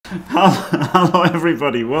Hello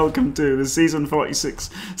everybody, welcome to the Season 46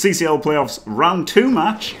 CCL Playoffs Round 2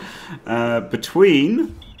 match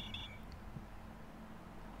between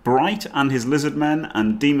Br1ght and his Lizardmen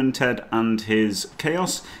and DemonTed and his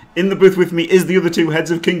Chaos. In the booth with me is the other two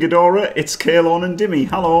heads of King Ghidorah. It's Caolan and Dimmy.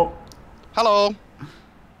 Hello. Hello.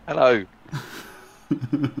 Hello.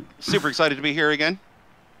 Super excited to be here again.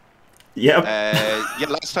 Yep. Yeah,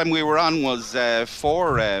 last time we were on was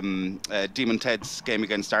for DemonTed's game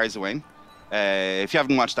against Arzawain. If you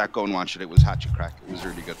haven't watched that, go and watch it. It was hatchet crack. It was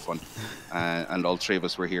really good fun. And all three of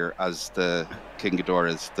us were here as the King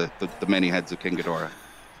Ghidorahs, the many heads of King Ghidorah.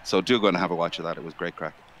 So do go and have a watch of that. It was great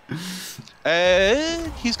crack.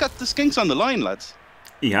 He's got the skinks on the line, lads.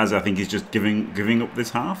 He has. I think he's just giving up this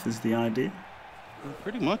half is the idea.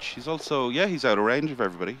 Pretty much. He's also, yeah, he's out of range of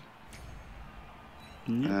everybody.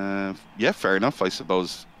 Yeah. Yeah, fair enough, I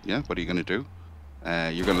suppose. Yeah, what are you going to do?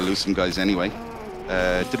 You're going to lose some guys anyway.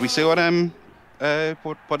 Did we see what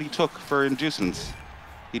he took for inducements?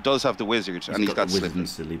 He does have the wizard, and he's got Wizard and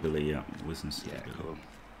Silly Billy, yeah. Wizard and Silly Billy. Cool.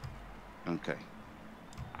 Okay.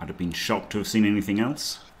 I'd have been shocked to have seen anything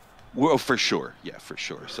else. Well, for sure. Yeah, for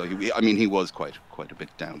sure. So, he was quite a bit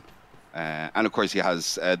down. And of course he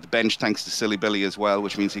has the bench thanks to Silly Billy as well,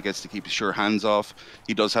 which means he gets to keep his sure hands off.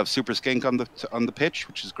 He does have Super Skink on the pitch,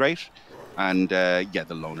 which is great. And yeah,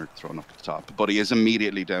 the loner thrown up at the top. But he is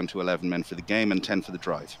immediately down to 11 men for the game and 10 for the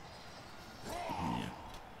drive. Yeah.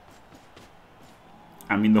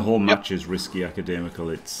 I mean, the whole match is risky academical.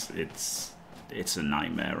 It's a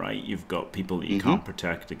nightmare, right? You've got people that you can't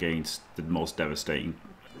protect against the most devastating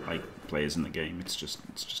players in the game. It's just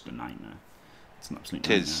a nightmare. It's an absolute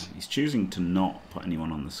nightmare. He's choosing to not put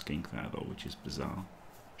anyone on the skink there, though, which is bizarre.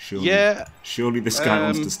 Surely this guy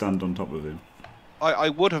wants to stand on top of him. I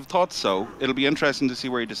would have thought so. It'll be interesting to see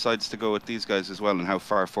where he decides to go with these guys as well and how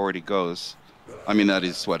far forward he goes. I mean, that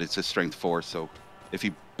is what, it's a strength 4, so if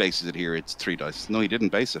he bases it here, it's 3 dice. No, he didn't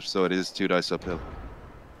base it, so it is 2 dice uphill.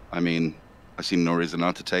 I mean, I see no reason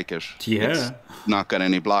not to take it. Yeah. It's not got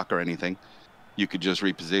any block or anything. You could just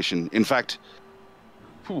reposition. In fact,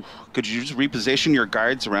 could you just reposition your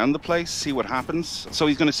guards around the place, see what happens? So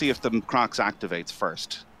he's going to see if the Crocs activates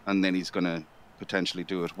first, and then he's going to potentially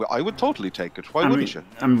do it. Well, I would totally take it. Why wouldn't you?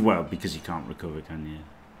 I mean, well, because you can't recover, can you?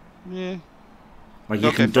 Yeah. Like,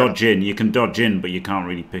 you can dodge in, but you can't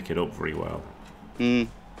really pick it up very well.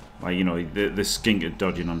 Like, you know, the skink at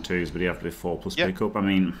dodging on 2s, but you have to do 4+ pickup. I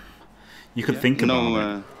mean, you could think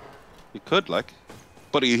about it. You could, like.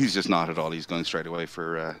 But he's just not at all. He's going straight away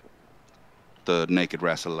for the naked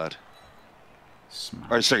wrestle lad.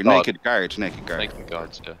 Or sorry, naked guard. Naked guard. Naked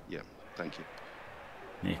guards, yeah. Yeah, thank you.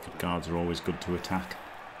 Naked guards are always good to attack.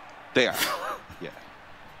 They are. Yeah.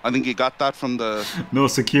 I think he got that from the no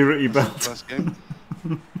security belt last game.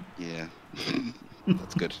 Yeah.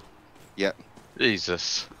 That's good. Yeah.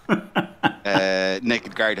 Jesus.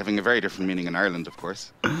 Naked guard having a very different meaning in Ireland, of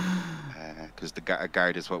course. Because the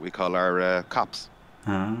guard is what we call our cops.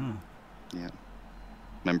 Ah. Yeah.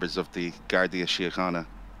 Members of the Guardia Síochána.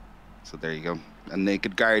 So there you go. A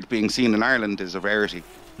naked guard being seen in Ireland is a rarity.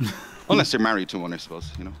 Unless they're married to one, I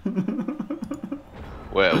suppose, you know.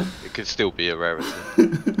 Well, it could still be a rarity.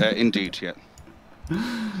 Indeed, yeah.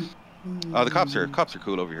 Oh, the cops are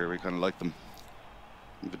cool over here. We kind of like them.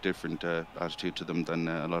 We have a different attitude to them than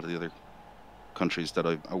a lot of the other countries that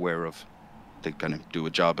I'm aware of. They kind of do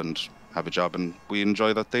a job and have a job, and we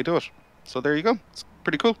enjoy that they do it. So there you go. It's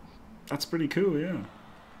pretty cool. That's pretty cool, yeah.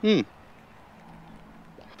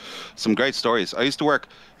 Some great stories. I used to work.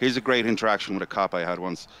 Here's a great interaction with a cop I had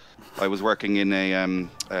once. I was working in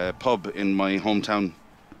a pub in my hometown,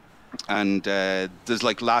 and there's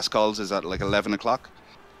like last calls is at like 11 o'clock.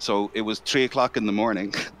 So it was 3 o'clock in the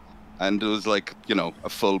morning, and it was like, you know, a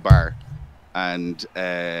full bar, and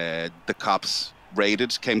the cops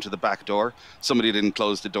came to the back door. Somebody didn't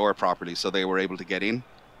close the door properly, so they were able to get in.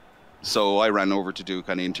 So I ran over to do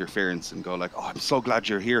kind of interference and go like, oh, I'm so glad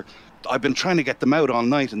you're here. I've been trying to get them out all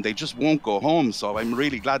night and they just won't go home. So I'm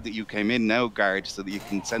really glad that you came in now, guard, so that you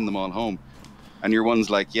can send them all home. And your one's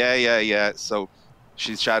like, yeah. So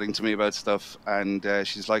she's chatting to me about stuff. And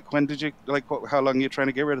she's like, when did you, like, how long are you trying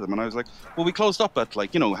to get rid of them? And I was like, well, we closed up at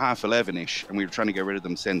like, you know, 11:30-ish. And we were trying to get rid of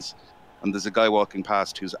them since. And there's a guy walking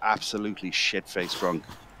past who's absolutely shit-faced drunk.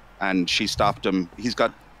 And she stopped him. He's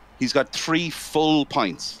got 3 full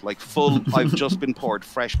pints, like full, I've just been poured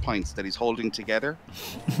fresh pints that he's holding together.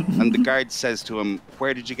 And the guard says to him,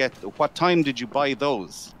 what time did you buy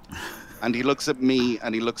those? And he looks at me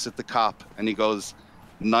and he looks at the cop and he goes,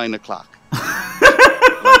 9 o'clock.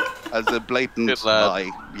 Like, as a blatant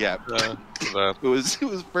lie. Yeah. It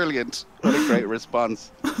was brilliant. What a great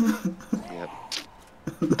response. Yeah.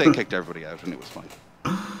 They kicked everybody out, and it was fine.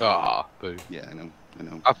 Ah, boo. Yeah, I know.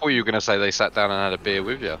 I thought you were going to say they sat down and had a beer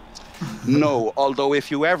with you. No, although if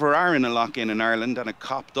you ever are in a lock-in in Ireland and a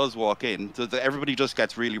cop does walk in, so everybody just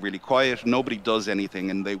gets really, really quiet. Nobody does anything,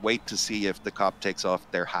 and they wait to see if the cop takes off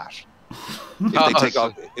their hat.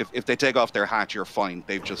 If they take off their hat, you're fine.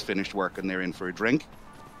 They've just finished work and they're in for a drink.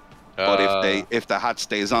 But if the hat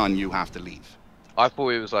stays on, you have to leave. I thought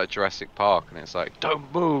it was like Jurassic Park, and it's like,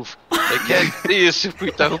 don't move. They can't see us if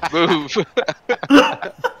we don't move.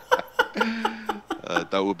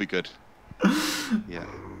 That would be good. Yeah,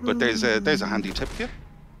 but there's a handy tip for you.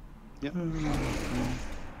 Yeah.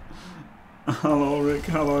 Hello Rick,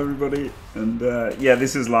 hello everybody, and yeah,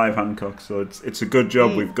 this is live Hancock, so it's a good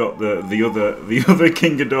job we've got the other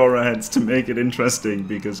King Ghidorah heads to make it interesting,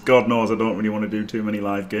 because God knows I don't really want to do too many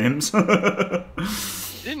live games.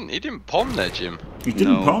 He didn't palm there, Jim. He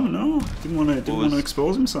didn't palm, no. Didn't want to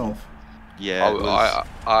expose himself. Yeah.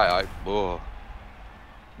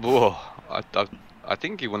 I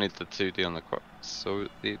think he wanted the 2D on the cross. So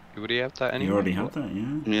would he have that anyway? You already had that,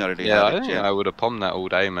 yeah. He already had it, I would have pommed that all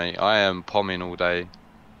day, mate. I am pomming all day.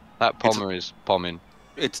 That pommer is pomming.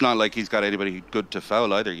 It's not like he's got anybody good to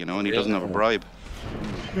foul either, you know, and he doesn't have a bribe.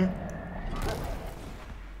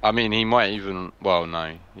 I mean, he might even... Well,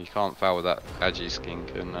 no. He can't foul with that Agi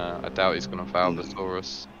skink, and I doubt he's going to foul the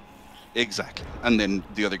Taurus. Exactly. And then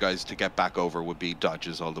the other guys to get back over would be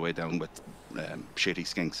dodges all the way down with shitty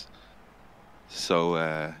skinks. So,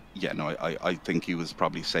 yeah, no, I think he was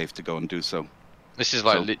probably safe to go and do so. This is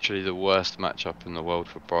like literally the worst matchup in the world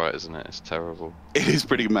for Br1ght, isn't it? It's terrible. It is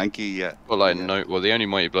pretty manky, yeah. Well, like, the only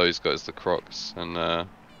mighty blow he's got is the Crocs, and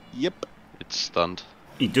yep. It's stunned.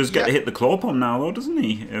 He does get to hit the claw bomb now, though, doesn't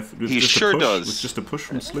he? He sure does. With just a push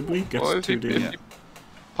from Slibley, gets well, 2D. If he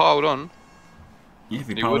piled on. Yeah, if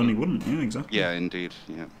he piled on, he wouldn't. Yeah, exactly. Yeah, indeed.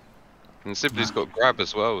 Yeah. And Sibley's got grab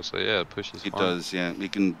as well, so yeah, push is fine. He does, yeah. He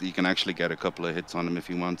can actually get a couple of hits on him if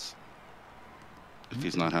he wants. If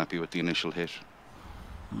he's not happy with the initial hit.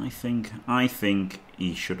 I think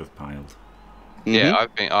he should have piled. Yeah, I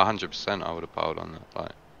think 100% I would have piled on that.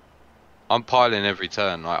 Like, I'm piling every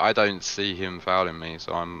turn. Like, I don't see him fouling me,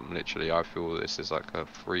 so I'm literally, I feel this is like a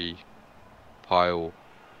free pile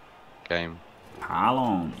game. Pile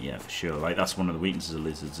on, yeah, for sure. Like, that's one of the weaknesses of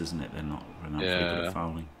lizards, isn't it? They're not very good at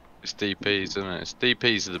fouling. It's DPs, isn't it? It's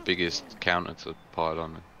DPs are the biggest counter to pile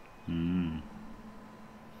on.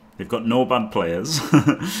 They've got no bad players.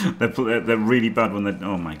 they're really bad when they.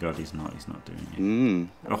 Oh my God, he's not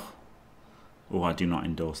doing it. Oh, I do not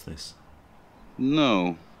endorse this.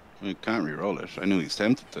 No, you can't re-roll it. I knew he's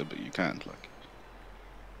tempted to, but you can't. Like,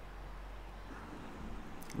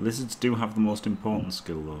 lizards do have the most important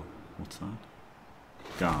skill, though. What's that?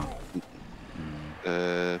 Guard.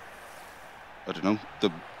 I don't know,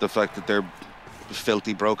 the fact that they're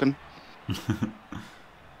filthy broken.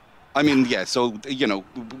 I mean, yeah, so, you know,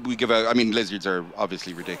 we give out, I mean, lizards are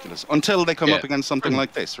obviously ridiculous until they come up against something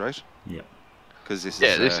like this, right? Yeah. Because this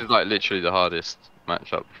this is like literally the hardest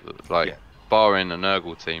matchup, like, barring a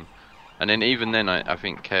Nurgle team. And then even then, I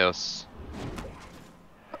think Chaos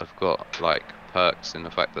have got, like, perks in the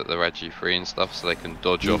fact that they're Agi free and stuff, so they can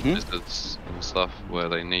dodge off lizards and stuff where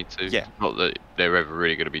they need to. Yeah. Not that they're ever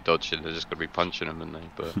really going to be dodging, they're just going to be punching them, aren't they?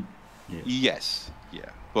 But yes, yeah.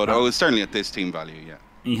 But I was certainly at this team value, yeah.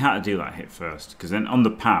 You had to do that hit first, because then on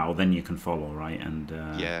the POW, then you can follow, right? And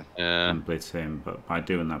and blitz him. But by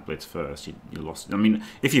doing that blitz first, you lost. I mean,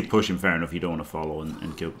 if you push him fair enough, you don't want to follow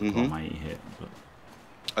and kill the mighty hit. But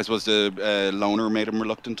I suppose the loner made him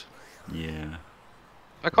reluctant. Yeah.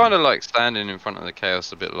 I kind of like standing in front of the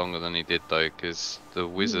Chaos a bit longer than he did though, because the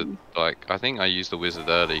Wizard, like, I think I used the Wizard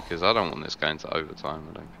early because I don't want this going to overtime.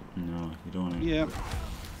 I don't think. No, you don't want to. Yeah.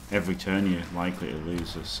 Every turn you're likely to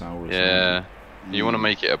lose a sour. Yeah. You want to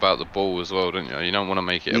make it about the ball as well, don't you? You don't want to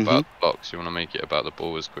make it about the blocks. You want to make it about the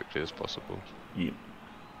ball as quickly as possible. Yep.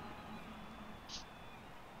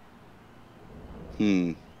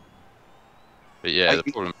 But yeah, the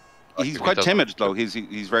problem. He's quite timid though.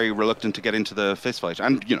 He's very reluctant to get into the fist fight,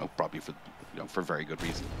 and you know, probably for very good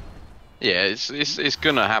reason. Yeah, it's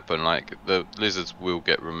gonna happen. Like, the lizards will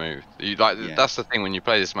get removed. That's the thing when you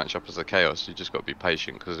play this matchup as a Chaos. You just got to be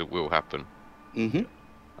patient because it will happen. And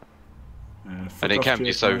it can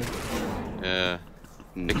be so. Yeah.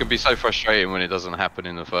 It can be so frustrating when it doesn't happen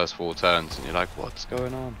in the first 4 turns, and you're like, what's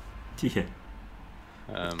going on? Yeah.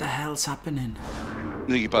 What the hell's happening?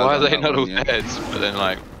 Why are they not all dead? But then,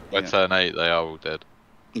 like, by turn 8, they are all dead.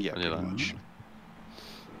 Yeah, pretty much.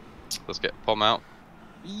 Let's get Pom out.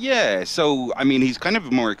 Yeah, so I mean, he's kind of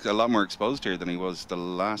a lot more exposed here than he was the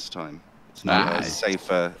last time. It's not as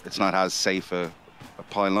safe. It's not as safe a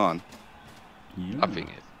pile on. Yeah. I think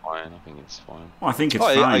it's fine. I think it's fine. Well, I think it's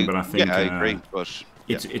fine, but I think I agree. But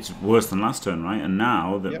it's worse than last turn, right? And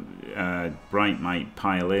now that Yep. Br1ght might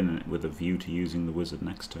pile in with a view to using the wizard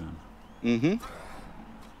next turn. Mm-hmm.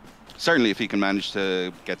 Certainly, if he can manage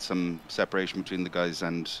to get some separation between the guys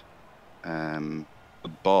and the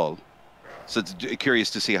ball. So it's curious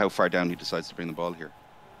to see how far down he decides to bring the ball here.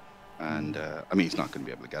 And I mean, he's not going to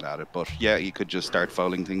be able to get at it, but yeah, he could just start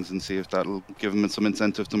fouling things and see if that'll give him some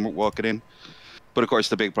incentive to walk it in. But of course,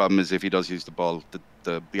 the big problem is if he does use the ball,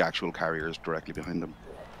 the actual carrier is directly behind him.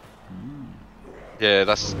 Yeah,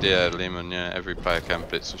 that's Lehman. Yeah, every player can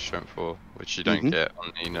blitz with strength 4, which you don't get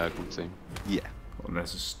on the Nurgle team. Yeah. Oh,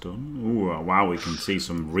 there's a stun. Ooh, wow, we can see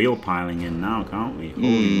some real piling in now, can't we?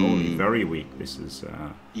 Holy moly, very weak. This is.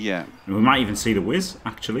 Yeah. And we might even see the whiz,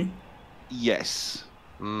 actually. Yes.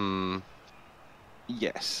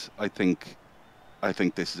 Yes, I think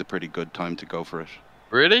this is a pretty good time to go for it.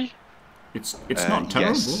 Really? It's not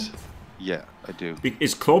terrible. Yes. Yeah, I do.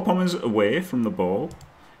 It's claw bombers away from the ball.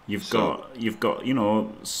 You've got you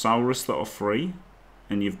know Saurus that are free,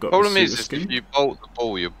 and you've got. Problem the is skin. if you bolt the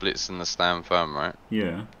ball, you're blitzing the stand firm, right?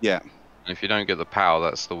 Yeah. Yeah. And if you don't get the power,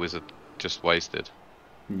 that's the wizard just wasted.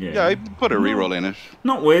 Yeah. Yeah, I put a reroll in it.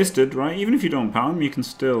 Not wasted, right? Even if you don't power them, you can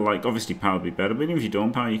still like obviously power would be better, but even if you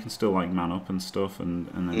don't power, you can still like man up and stuff, and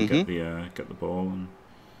then get the ball. And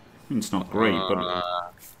I mean, it's not great, but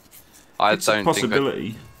it's a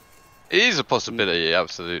possibility. It is a possibility,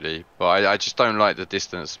 absolutely, but I just don't like the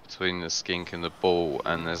distance between the skink and the ball,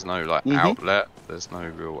 and there's no like outlet. There's no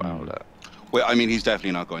real outlet. Well, I mean, he's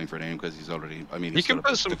definitely not going for an aim because he's already. I mean, he can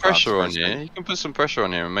put some pressure on you. He can put some pressure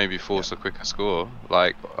on you and maybe force a quicker score.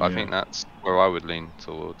 Like I think that's where I would lean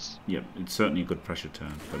towards. Yeah, it's certainly a good pressure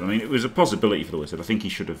turn. But I mean, it was a possibility for the wizard. I think he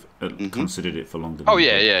should have considered it for longer. Oh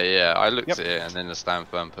yeah. I looked at it and then the stand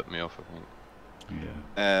firm put me off. I think.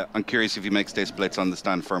 Yeah. I'm curious if he makes this blitz on the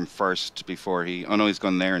stand firm first before he. Oh no, he's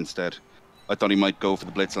gone there instead. I thought he might go for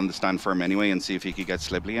the blitz on the stand firm anyway and see if he could get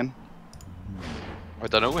Slibley in. I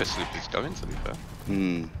don't know where Slibley's going, to be fair.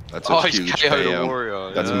 That's a huge he's KO'd KO. a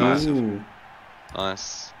warrior. That's massive.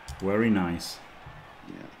 Nice. Very nice.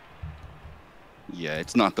 Yeah,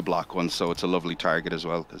 it's not the block one, so it's a lovely target as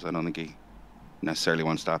well, because I don't think he necessarily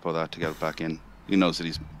wants to apple that to get it back in. He knows that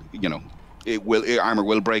he's, you know, armor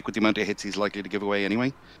will break with the amount of hits he's likely to give away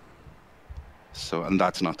anyway. So, and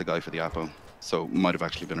that's not the guy for the Apo. So, might have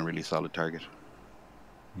actually been a really solid target.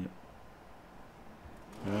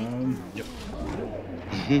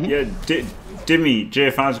 Yeah, Dimmy,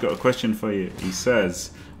 JFI's got a question for you. He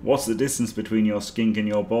says, what's the distance between your skink and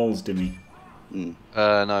your balls, Dimmy?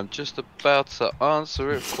 And I'm just about to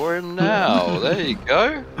answer it for him now. There you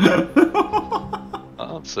go.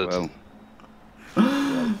 Answered. Well.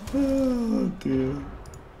 Oh, dear.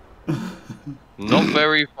 Not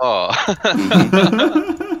very far.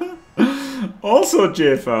 Also,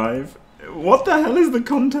 J5, what the hell is the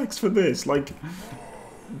context for this? Like,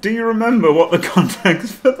 do you remember what the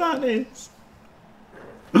context for that is?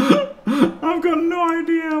 I've got no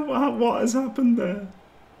idea what has happened there.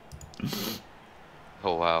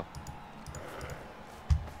 Oh wow.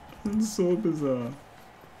 It's so bizarre.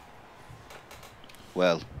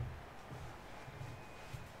 Well.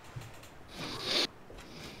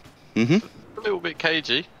 A little bit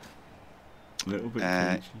cagey. A little bit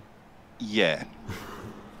cagey. Yeah.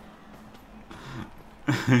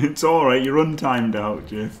 It's alright, you're untimed out,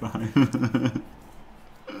 J5.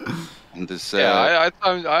 And this,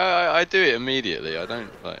 I do it immediately. I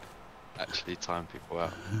don't like actually time people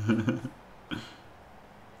out.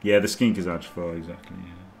 Yeah, the skink is edge 4, exactly,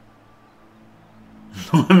 yeah.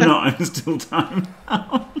 No, I'm not, I'm still timed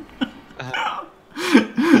out.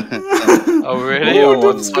 Oh really? Oh,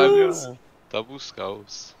 double skulls. Double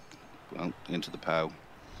skulls. Well, into the POW.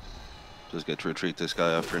 Does get to retreat this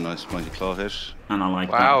guy after a nice mighty claw hit. And I like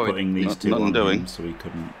that, putting these two on him so he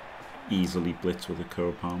couldn't easily blitz with a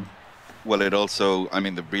curl palm. Well, it also, I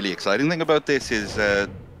mean, the really exciting thing about this is, yeah,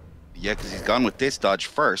 because he's gone with this dodge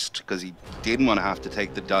first, because he didn't want to have to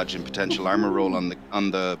take the dodge and potential armor roll on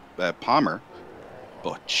the Palmer.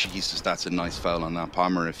 But Jesus, that's a nice foul on that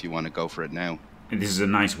Palmer if you want to go for it now. And this is a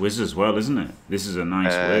nice whiz as well, isn't it? This is a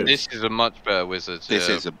nice whiz. This is a much better wizard. This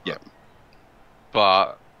is a, yeah.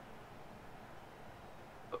 But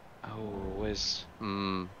whiz.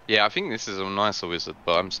 Yeah, I think this is a nicer wizard,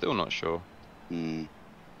 but I'm still not sure. The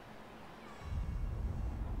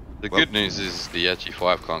good news is the Agi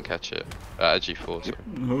 5 can't catch it. Agi 4, sorry.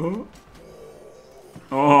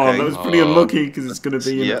 Oh, okay. That was pretty unlucky because it's going to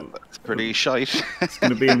be. Yeah, that's pretty shite. It's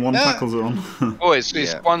going to be in one tackle zone. Oh, it's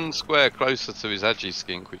one square closer to his Agi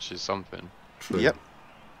skink, which is something. True. Yep.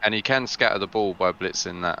 And he can scatter the ball by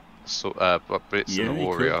blitzing that Blitz Yeah, and the he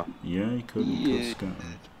warrior. could. Yeah, he could. He could scout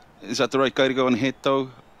it. Is that the right guy to go and hit,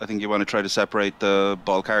 though? I think you want to try to separate the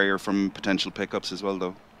ball carrier from potential pickups as well,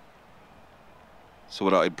 though. So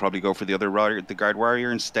I'd probably go for the other warrior, the guard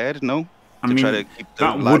warrior instead, no? I mean, try to keep the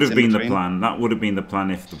that would lads have in been the between? plan. That would have been the plan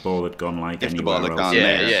if the ball had gone like If the ball anywhere had else. gone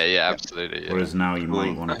there. Yeah, absolutely. Yeah. Whereas now you Cool.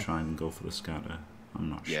 might want to try and go for the scatter. I'm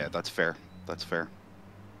not sure. Yeah, that's fair. That's fair.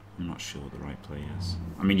 I'm not sure the right play is.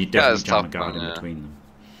 I mean, you definitely jam a guard in between them.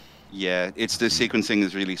 Yeah, it's the sequencing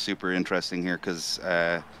is really super interesting here because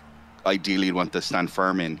ideally you'd want to stand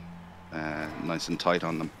firm in, nice and tight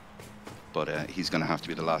on them. But he's going to have to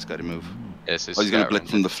be the last guy to move. Yes, he's going to blitz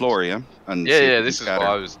from the floor, yeah. And This is what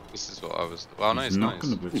I was. Well, no, He's it's not nice.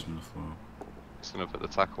 going to blitz from the floor. He's going to put the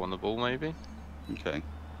tackle on the ball, maybe. Okay.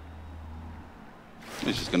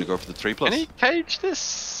 He's just going to go for the 3+. Can he cage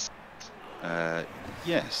this?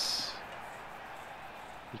 Yes.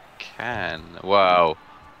 He can. Wow.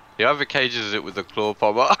 He either cages it with the claw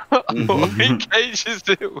pommer, or he cages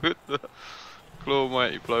it with the claw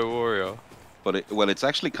mighty blow warrior. But it's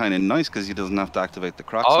actually kind of nice because he doesn't have to activate the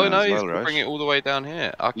crocs Oh now no, as he's well, gonna right? bring it all the way down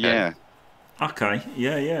here. Okay. Yeah, Okay.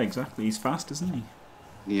 Yeah, exactly. He's fast, isn't he?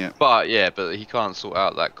 yeah. But he can't sort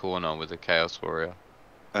out that corner with the Chaos Warrior.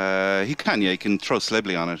 He can, yeah. He can throw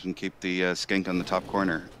Slibley on it and keep the skink on the top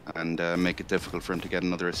corner and make it difficult for him to get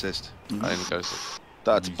another assist. And then goes.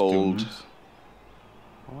 That's He's doing bold. this.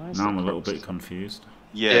 Why is Now the I'm a little Crux- bit confused.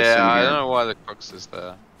 Yeah, Yeah, same I here. don't know why the Crux is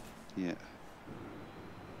there. Yeah.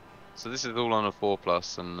 So this is all on a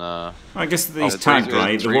 4+, and I guess he's it's tagged, three-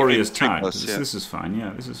 right? The three- warrior's three tagged. plus, yeah. This is fine,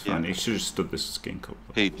 yeah, this is fine. Yeah. He should have stood this skink up.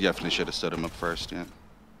 He definitely should have stood him up first, yeah.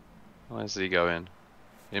 where's he going?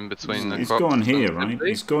 In between the He's Crocs going and here, right? Slibley?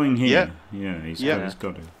 He's going here. Yeah, he's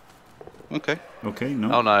got to. Okay. Okay,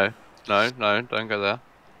 no. Oh no, don't go there.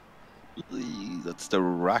 That's the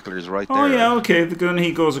Racklers right there. Oh yeah, okay. The gun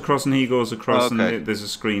he goes across and he goes across, Okay. and there's a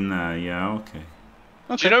screen there. Yeah, okay.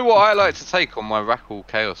 Do you know what I like to take on my Rackle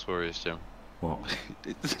Chaos Warriors, Jim? What?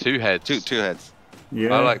 2 heads. Two heads.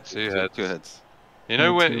 Yeah. I like 2 heads. 2 heads. You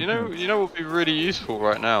know Yeah, when 2 you know what would be really useful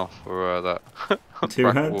right now for that 2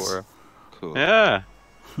 Rackle heads? Warrior. Cool. Yeah.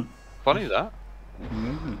 Funny that. Yeah.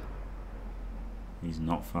 He's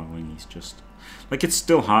not fouling. He's just like it's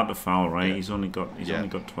still hard to foul, right? Yeah. He's only got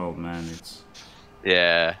 12 men. It's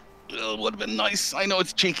Yeah. It would have been nice. I know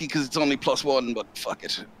it's cheeky because it's only +1, but fuck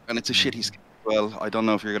it. And it's a shitty skin. Well, I don't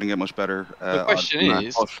know if you're going to get much better. The question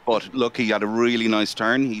is... But look, he had a really nice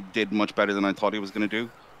turn. He did much better than I thought he was going to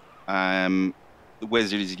do. The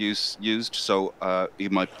wizard is used, so he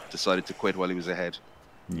might have decided to quit while he was ahead.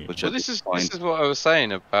 yeah. Which Well, this is what I was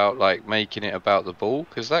saying about like making it about the ball,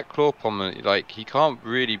 because that claw pommer, like he can't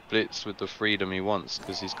really blitz with the freedom he wants,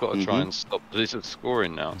 because he's got to try and stop Blizzard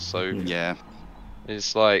scoring now. So Yeah.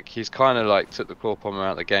 it's like he's kind of like took the claw pommer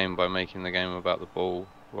out of the game by making the game about the ball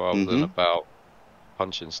rather than about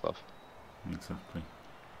punching stuff. Exactly.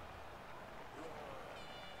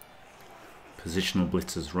 Positional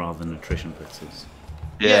blitzers rather than attrition blitzers.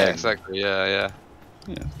 Yeah, Yeah. exactly. Yeah.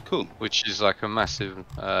 Yeah, cool. Which is like a massive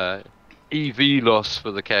EV loss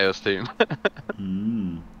for the Chaos team.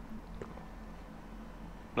 Mm.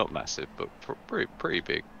 Not massive, but pretty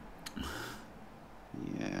big.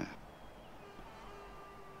 Yeah.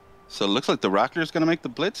 So it looks like the Rackler's going to make the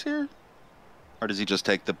blitz here? Or does he just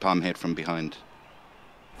take the palm hit from behind?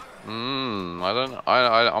 I don't know.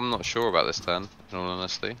 I'm not sure about this turn, in all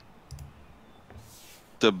honesty.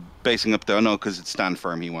 The basing up there, no, because it's stand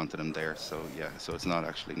firm, he wanted him there. So yeah, so it's not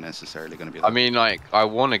actually necessarily going to be I mean, like, I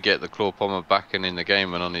want to get the claw pommer back and in the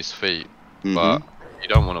game and on his feet, Mhm. but you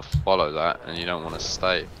don't want to follow that, and you don't want to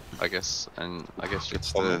stay, I guess. And I guess you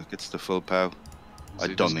gets the full pow. I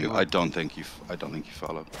don't think you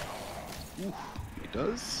follow. Ooh, he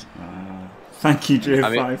does. Thank you,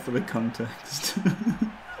 JFI, for the context.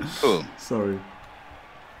 Cool. Sorry.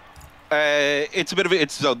 It's a bit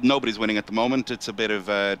of so nobody's winning at the moment. It's a bit of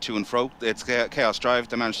to and fro. It's Chaos Drive.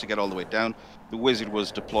 They managed to get all the way down. The Wizard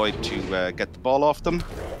was deployed to get the ball off them,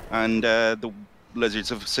 and the Lizards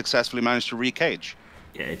have successfully managed to recage.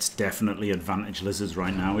 Yeah, it's definitely advantage Lizards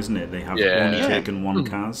right now, isn't it? They have Yeah. only Yeah. taken one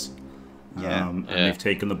Kaz. And they've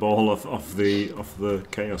taken the ball off the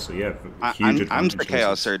Chaos. So yeah, huge advantage. And the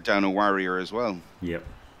Chaos Lizards. are down a warrior as well. Yep.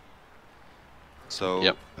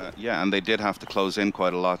 So yeah, and they did have to close in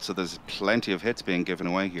quite a lot. So there's plenty of hits being given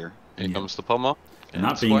away here. Here comes the pommer. And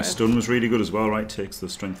that being stun was really good as well, right? Takes the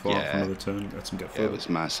strength 4 off another turn, lets him get Yeah, further, it was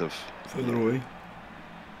massive. further away.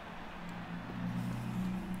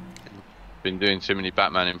 Been doing too many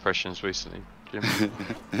Batman impressions recently, Jim.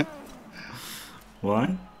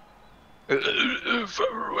 Why?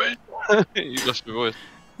 Further away. You lost your voice.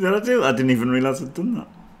 Did I do? I didn't even realise I'd done that.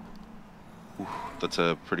 That's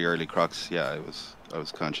a pretty early Crocs. Yeah, I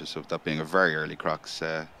was conscious of that being a very early Crocs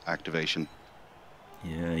activation.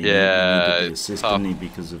 Yeah, he Yeah, needed the it's assist, tough. didn't he,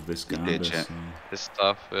 because of this guy. Yeah. It's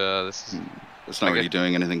tough. Yeah, this is. It's not really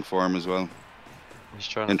doing anything for him as well. He's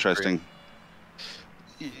trying Interesting.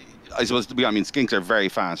 I suppose, I mean, skinks are very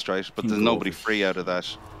fast, right? But there's nobody free out of that.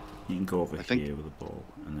 You can go over here with the ball,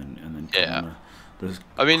 and then yeah.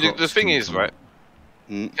 I mean, the thing is, right?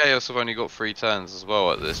 Chaos have only got 3 turns as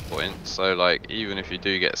well at this point, so like even if you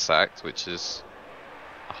do get sacked, which is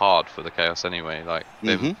hard for the Chaos anyway, like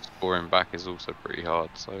them scoring back is also pretty hard.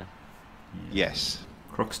 So yes,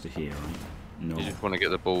 Crocs to here, right? No, you just want to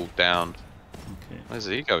get the ball down. Okay, where's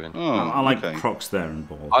he going? Oh, I like Crocs there and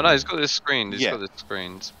ball. I know he's got this screen. He's got the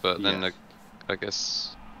screens, but then I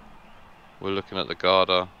guess we're looking at the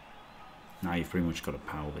Garda. Now you've pretty much got to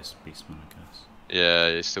power this beastman, I guess.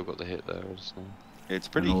 Yeah, he's still got the hit there. It's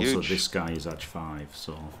pretty and also huge. This guy is edge 5,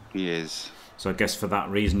 so he is. So I guess for that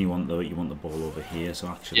reason you want the ball over here. So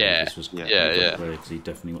actually, this was because he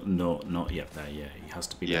definitely not yet there. Yeah, he has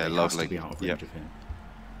to be. Yeah, there. He lovely. has to be out of range of him.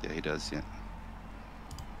 Yeah, he does. Yeah.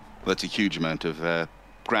 Well, that's a huge amount of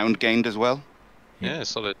ground gained as well. Yeah,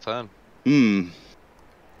 solid turn. Gets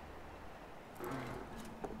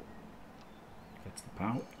the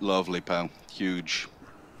pow. Lovely pow. Huge.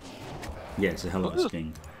 Yeah, it's a hell of a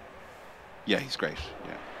skink. Yeah, he's great.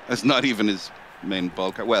 Yeah, it's not even his main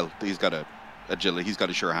bulk. Well, he's got a agility. He's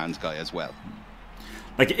got a sure hands guy as well.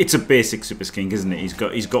 Like it's a basic super skink, isn't it?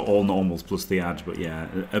 He's got all normals plus the edge, but yeah,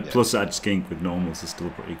 a plus edge skink with normals is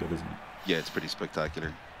still pretty good, isn't it? Yeah, it's pretty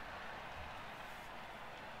spectacular.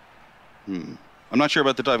 I'm not sure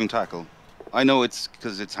about the diving tackle. I know it's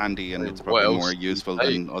because it's handy and it's probably more useful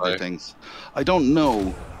than other things. I don't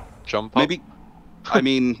know. Jump up? Maybe. I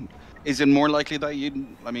mean, is it more likely that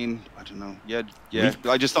you'd... I mean, I don't know. Yeah.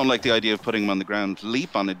 I just don't like the idea of putting him on the ground.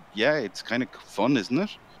 Leap on it, yeah, it's kind of fun, isn't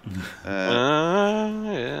it?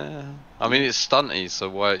 Yeah. I mean, it's stunty, so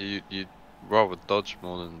why you'd rather dodge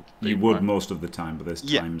more than leap, you would most of the time, but there's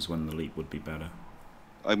times when the leap would be better.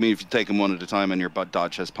 I mean, if you take them one at a time and your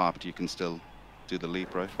dodge has popped, you can still do the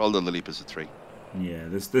leap, right? Although the leap is a 3. Yeah,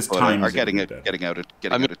 there's times. Or getting out a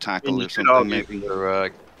tackle or something, maybe.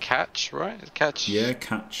 Catch, right? Catch. Yeah,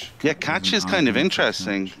 catch. Yeah, catch is kind of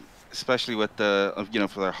interesting, especially with the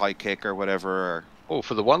for their high kick or whatever. Oh,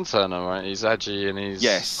 for the one turner, right? He's edgy and he's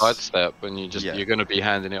sidestep, and you're going to be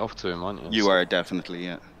handing it off to him, aren't you? You are definitely,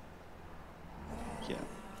 yeah.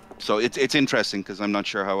 So it's interesting because I'm not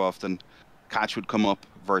sure how often catch would come up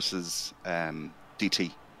versus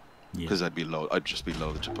DT, because I'd just be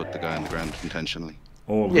loath to put the guy on the ground intentionally.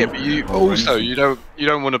 But you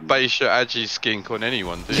don't want to base your edgy skink on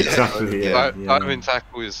anyone, do you? Exactly. Diving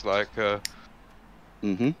tackle is like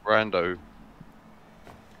rando.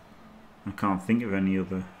 I can't think of any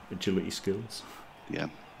other agility skills. Yeah,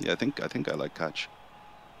 I think I like catch.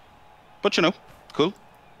 But cool.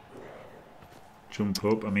 Jump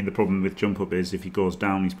up. I mean, the problem with jump up is if he goes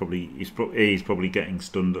down, he's probably getting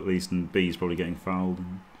stunned at least, and B, he's probably getting fouled.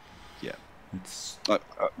 And yeah, it's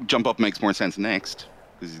jump up makes more sense next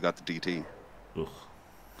because he's got the DT. Ugh.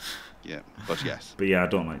 Yeah, but yes. But yeah, I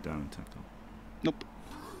don't like down tackle. Nope.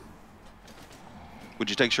 Would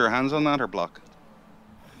you take sure hands on that or block?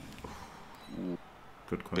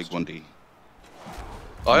 Good question. Big 1D.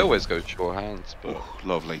 I always go sure hands, but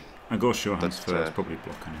lovely. I go sure hands first, probably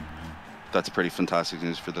blocking him. Yeah. That's pretty fantastic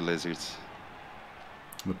news for the Lizards.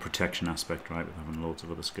 The protection aspect, right, with having loads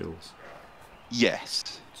of other skills.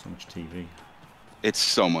 Yes. So much TV. It's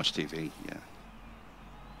so much TV, yeah.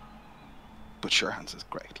 But sure hands is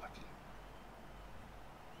great. Like,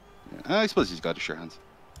 yeah. I suppose he's got a sure hands.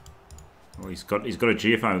 Oh, he's got a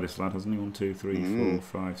GFI with this lad, hasn't he? 1, 2, 3, 4,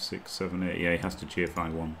 5, 6, 7, 8. Yeah, he has to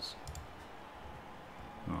GFI once.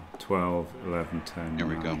 Oh, 12, 11, 10. Here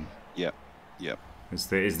we go. Yeah. Is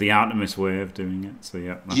the Artemis way of doing it? So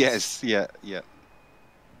yeah. Yes. Yeah.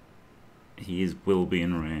 He will be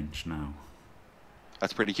in range now.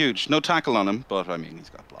 That's pretty huge. No tackle on him, but I mean he's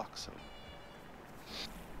got blocks.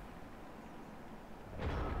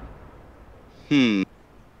 So.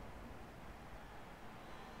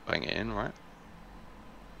 Bang it in, right?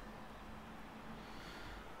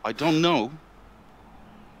 I don't know.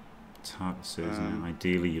 It's hard to say, isn't it?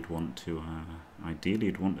 Ideally, you'd want to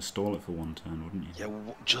stall it for one turn, wouldn't you? Yeah,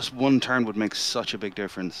 just one turn would make such a big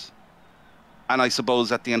difference. And I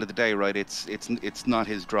suppose at the end of the day, right? It's not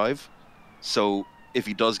his drive. So if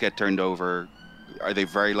he does get turned over, are they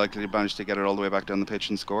very likely to manage to get it all the way back down the pitch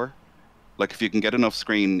and score? Like if you can get enough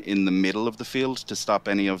screen in the middle of the field to stop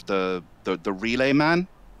any of the relay man,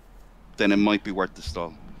 then it might be worth the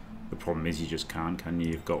stall. The problem is you just can't, can you?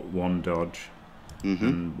 You've got one dodge,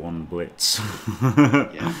 and 1 blitz.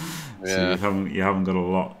 Yeah. So you haven't got a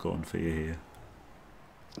lot going for you here.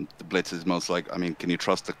 And the blitz is most like. I mean, can you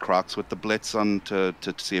trust the Crocs with the blitz on to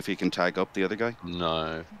see if he can tag up the other guy?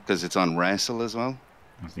 No. Because it's on wrestle as well.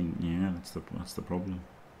 I think that's the problem.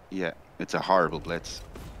 Yeah, it's a horrible blitz.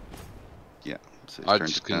 Yeah. So I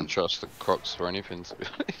just couldn't trust the Crocs for anything, to be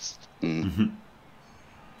honest. Mm.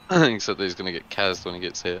 Except that he's going to get Kaz'd when he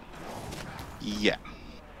gets hit. Yeah.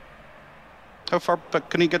 How far back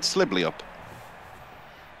can he get Slibbly up?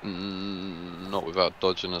 Not without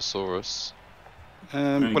dodging a Saurus.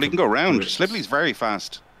 Well, he can go around. Slibbly's very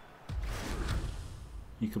fast.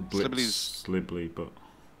 You could blitz Slibbly, but...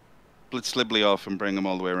 Blitz Slibbly off and bring him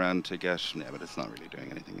all the way around to get... Yeah, but it's not really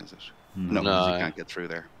doing anything, is it? No, because you can't get through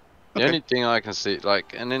there. The only thing I can see,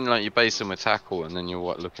 like, and then like you base him with tackle, and then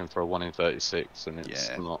you're looking for a 1 in 36, and it's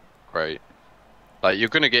not great. Like you're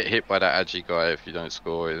gonna get hit by that Agi guy if you don't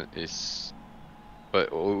score.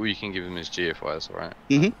 But all you can give him is GFIs, right?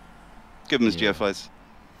 Give him his GFIs.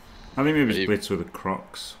 I think maybe it's blitz with the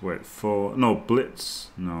Crocs. Wait,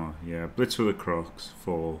 blitz. No, yeah, blitz with the Crocs.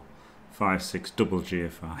 4, 5, 6, double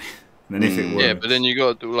GFI. And then if it works, yeah, but then you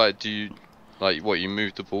got to do you you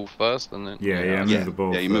move the ball first and then move the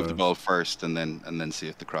ball. Yeah, you move the ball first and then see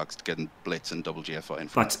if the Crocs get blitz and double GFI in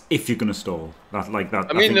front. That's if you're gonna stall. That.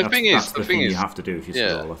 I mean, the thing is, you have to do if you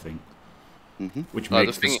stall. I think, which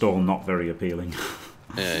makes the stall not very appealing.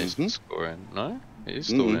 Yeah, he's scoring. No, he's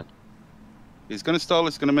stalling. He's gonna stall.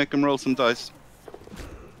 It's gonna make him roll some dice.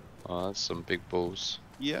 Oh, that's some big balls.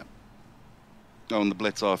 Yeah. Oh, and the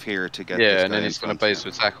blitz off here to get. Yeah, and then he's gonna base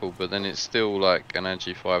with tackle, but then it's still like an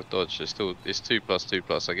Agi 5 dodge. It's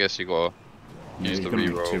 2+2+. I guess you gotta use the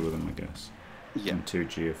reroll. 2 of them, I guess. Yeah. And 2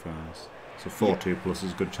 GFIs. So 4 2+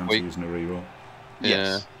 is a good chance of using a reroll.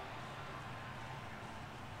 Yes.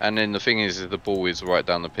 And then the thing is the ball is right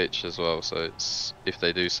down the pitch as well, so it's if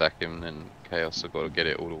they do sack him, then Chaos have got to get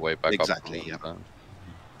it all the way back up. Exactly. Yeah.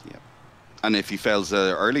 Yeah. And if he fails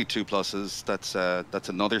early 2+, that's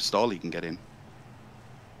another stall he can get in.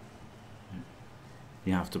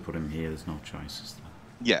 You have to put him here. There's no choice. Is there?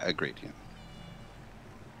 Yeah, agreed.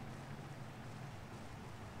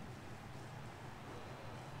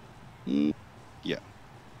 Yeah. Yeah.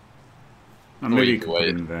 And maybe you could put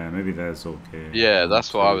him there. Maybe there's okay. Yeah,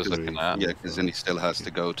 that's what I was looking at. Yeah, because then he still has to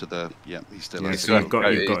go to the. Yeah, he still has to so go.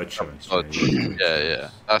 you've got a choice. Yeah.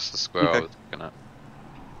 That's the square I was looking at.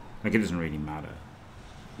 Like, it doesn't really matter.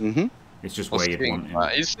 It's just where you'd want him.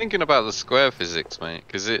 He's thinking about the square physics, mate,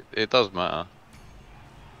 because it does matter.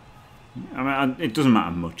 I mean, it doesn't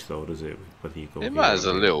matter much, though, does it? Whether you go. It matters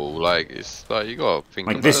a little. Like, it's like you got to think.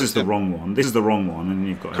 Like, this is the wrong one. This is the wrong one, and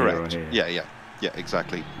you've got hero here. Yeah,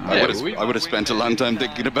 exactly. I would have spent a long time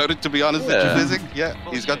thinking about it, to be honest with you, Physic. Yeah,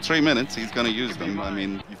 he's got 3 minutes. He's going to use them. I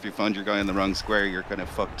mean, if you find your guy in the wrong square, you're kind of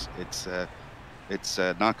fucked. It's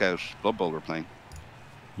knockout Blood Bowl we're playing.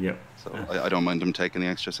 Yep. So I don't mind him taking the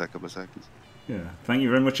extra couple of seconds. Yeah. Thank you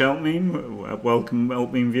very much, Eltmeme. Welcome,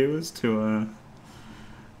 Eltmeme viewers, to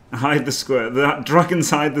hide the square. The dragons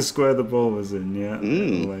hide the square the ball was in. Yeah.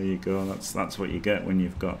 Well, there you go. That's what you get when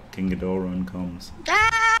you've got King Ghidorah and comms.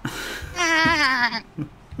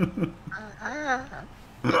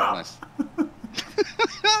 Nice.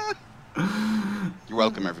 You're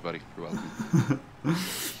welcome, everybody. You're welcome.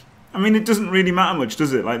 I mean, it doesn't really matter much,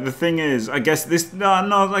 does it? Like, the thing is, I guess this... No,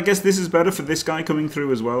 I guess this is better for this guy coming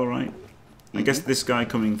through as well, right? I guess this guy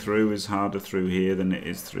coming through is harder through here than it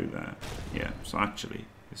is through there. Yeah, so actually,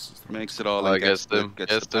 this is... The Makes it all... I guess them.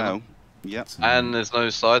 Gets the POW. Yep. And there's no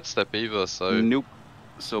sidestep either, so... Nope.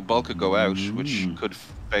 So ball could go out, which could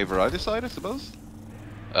favour either side, I suppose.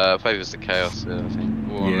 Favours the Chaos, yeah, I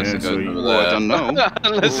think. Or Yeah, unless it goes so over there. I don't know.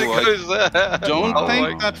 Unless it goes there. Don't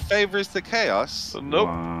think that favours the Chaos. Nope.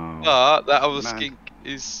 Wow. That other skink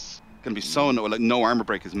is... Gonna be so like no armor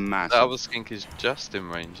break is massive. That other skink is just in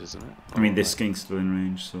range, isn't it? I mean, this skink's still in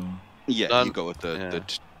range, so... Yeah, you go with the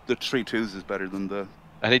 3-2s is better than the...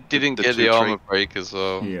 And he didn't get the armor break as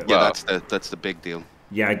well. Yeah, that's the big deal.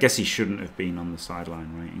 Yeah, I guess he shouldn't have been on the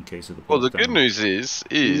sideline, right, in case of the... Well, the good news is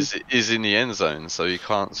in the end zone, so you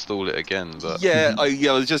can't stall it again. But yeah,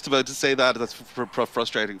 I was just about to say that. That's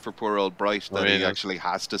frustrating for poor old Br1ght that he actually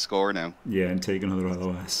has to score now. Yeah, and take another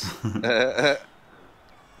LOS.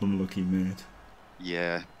 Unlucky mate.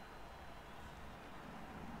 Yeah.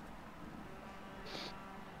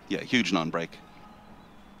 Yeah, huge non-break.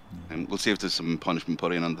 And we'll see if there's some punishment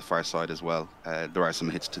put in on the far side as well. There are some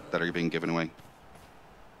hits that are being given away.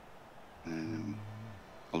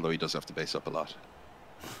 Although he does have to base up a lot.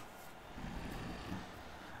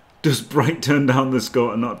 Does Br1ght turn down the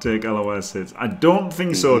score and not take LOS hits? I don't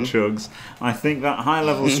think so, Chugs. I think that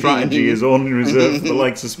high-level strategy is only reserved for the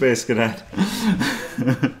likes of Space Cadet.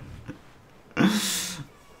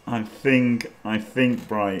 I think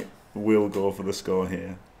Br1ght will go for the score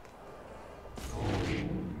here.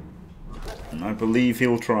 And I believe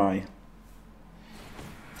he'll try.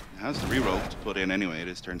 He has the reroll to put in anyway. It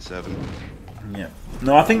is turn 7. Yeah.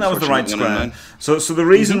 No, I think that was the right square. So the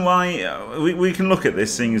reason why we can look at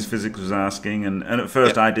this, seeing as physics was asking, and at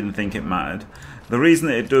first I didn't think it mattered. The reason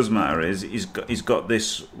that it does matter is he's got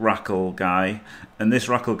this Rackle guy, and this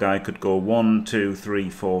Rackle guy could go 1, 2, 3,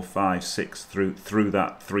 4, 5, 6 through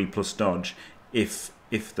that 3+ dodge if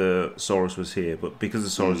the Saurus was here. But because the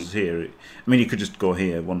Saurus is here, I mean, you could just go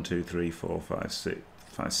here 1, 2, 3, 4, 5, 6.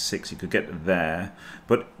 5, 6, you could get there,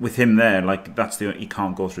 but with him there, like that's the he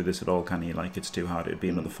can't go through this at all, can he? Like it's too hard. It'd be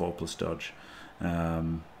another 4+ dodge,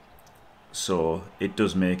 so it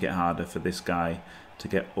does make it harder for this guy to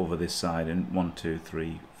get over this side. And 1, 2,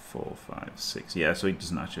 3, 4, 5, 6. Yeah, so he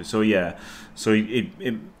doesn't actually. So yeah, so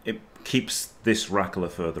it keeps this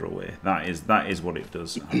Rackler further away. That is what it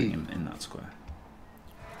does in that square.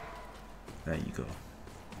 There you go.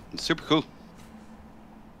 Super cool.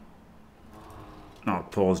 No, I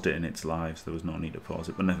paused it in its live, so there was no need to pause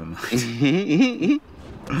it, but never mind.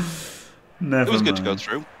 Never it was good mind. to go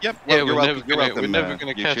through. Yep. Yeah, Well, we're never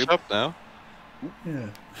going to catch up now. Yeah.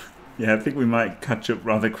 Yeah, I think we might catch up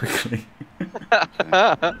rather quickly.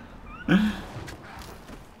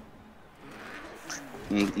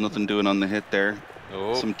 Nothing doing on the hit there.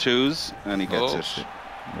 Oh. Some 2s, and he gets it.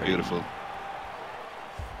 Right. Beautiful.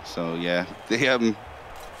 So yeah,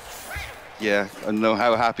 yeah, I don't know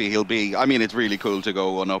how happy he'll be. I mean, it's really cool to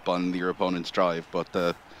go 1-up on your opponent's drive, but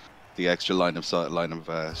the extra line of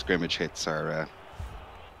scrimmage hits are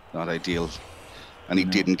not ideal. And he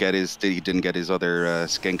didn't get his other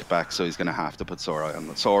skink back, so he's going to have to put Saurus on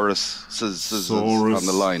the Saurus on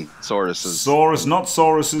the line. Saurus, not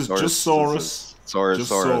Sauruses, just Saurus. Saurus.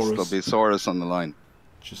 There'll be Saurus on the line.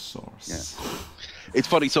 Just Saurus. Yeah. It's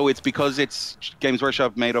funny, so it's because it's Games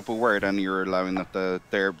Workshop made up a word, and you're allowing that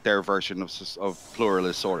their version of plural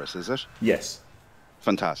is Saurus, is it? Yes.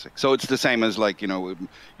 Fantastic. So it's the same as, like, you know,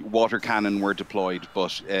 water cannon were deployed,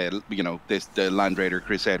 but you know, the Land Raider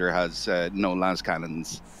Crusader has no lance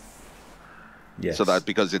cannons. Yes. So that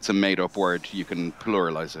because it's a made up word, you can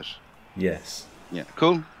pluralize it. Yes. Yeah.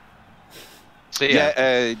 Cool. Cyan.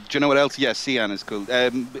 Yeah, do you know what else? Yeah, Cyan is cool.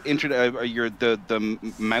 The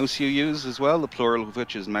mouse you use as well, the plural of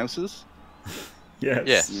which is mouses. Yes.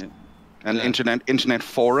 Yes. Yeah. And internet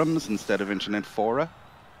forums instead of internet fora.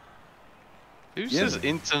 Who says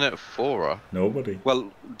internet fora? Nobody. Well,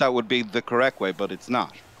 that would be the correct way, but it's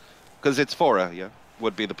not. Because it's fora, yeah,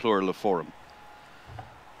 would be the plural of forum.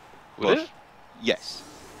 Would it? Yes.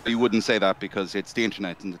 You wouldn't say that because it's the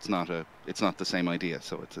internet and it's not the same idea,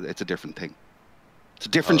 so it's a different thing. It's a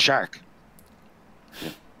different shark. Yeah.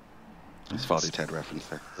 It's DemonTed reference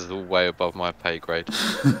there. This is all way above my pay grade.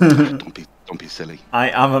 Don't be silly. I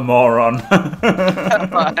am a moron.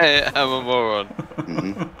 I am a moron.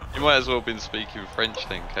 Mm-hmm. You might as well have been speaking French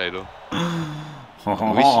then, Caolan.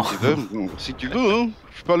 Oui, si tu veux,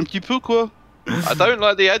 je parle un petit peu, quoi. I don't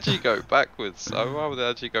like the Agigoat backwards. I'd rather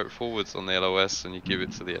the Agigoat forwards on the LOS and you give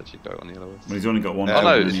it to the Agigoat on the LOS. Well, he's only got one. Oh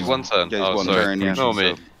no, turn. it's one turn. Yeah, Oh, one sorry. turn, yeah. Ignore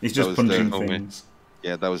me. He's That just was punching the- things.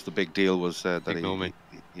 Yeah, that was the big deal, was that Ignore me.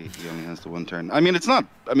 he only has the one turn. I mean, it's not.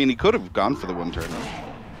 I mean, he could have gone for the one turn.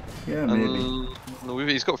 Yeah,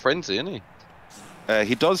 maybe. He's got Frenzy, isn't he?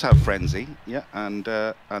 He does have Frenzy, yeah, and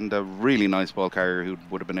a really nice ball carrier who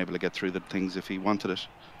would have been able to get through the things if he wanted it.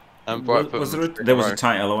 And Was there was a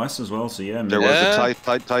tight LOS as well, so yeah. Maybe. There was a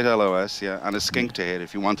tight LOS, yeah, and a skink to hit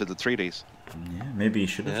if you wanted the 3Ds. Yeah, maybe he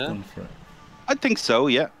should have gone for it. I think so,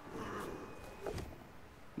 yeah.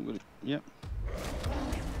 Yeah.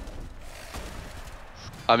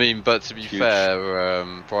 I mean, but to be Huge. fair,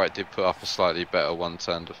 Br1ght did put up a slightly better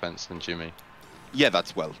one-turn defense than Jimmy. Yeah,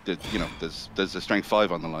 that's well. You know, there's a strength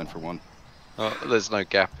 5 on the line for one. Oh, there's no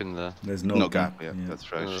gap in the There's No gap, yeah,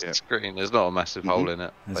 that's right. Yeah. screen. There's not a massive hole in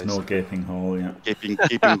it. There's no gaping hole, yeah. Keeping cool.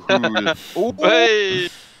 Oh, Hey!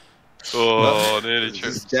 Oh, nearly This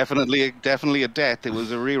is tripped. definitely a death. It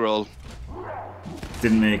was a reroll.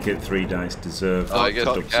 Didn't make it 3 dice, deserved. I guess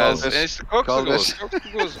the Call Kaz. this. It's the Call Coxagors. this.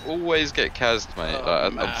 Coxagors always get Kaz'd, mate. Like,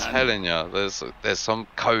 I'm telling you, there's some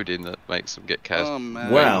coding that makes them get Kaz'd. Oh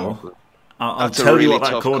man. Well, I'll That's a tell you really what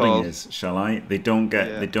that tough coding call. is, shall I? They don't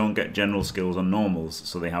get general skills on normals,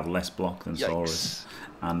 so they have less block than Saurus, Yikes.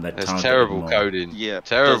 and they're There's targeted terrible more. coding. Yeah.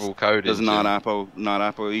 Terrible coding. Does Jim.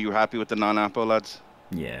 non-apo. Are you happy with the non-apo, lads?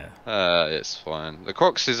 Yeah. It's fine. The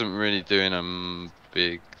Crocs isn't really doing a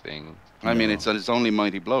big thing. I mean, it's only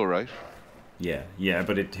Mighty Blow, right? Yeah, yeah,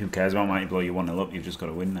 but who cares about Mighty Blow? You 1-0 up, you've just got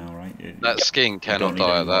to win now, right? That skin cannot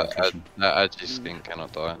die. That Agi skin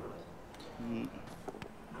cannot die.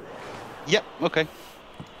 Yep. Okay.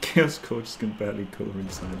 Chaos coaches can barely colour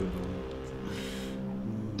inside of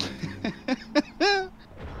the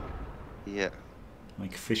Yeah.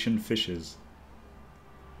 like fish and fishes.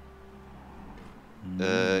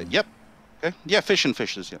 Yep. Okay. Yeah, fish and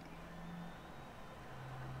fishes. Yeah.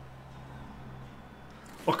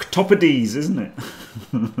 Octopodes, isn't it?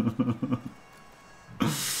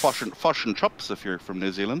 Fish and chops if you're from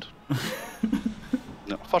New Zealand.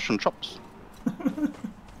 No, fish and chops.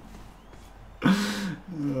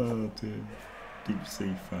 Oh dear. Deep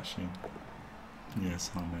sea fashion. Yes,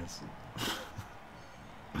 Hannes.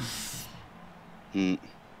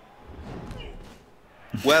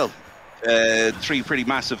 Well, 3 pretty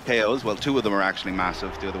massive KOs. Well, 2 of them are actually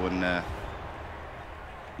massive. The other one, yeah,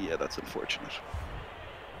 that's unfortunate.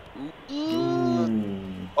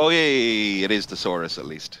 Ooh. Oh yeah, it is the Saurus at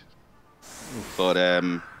least. But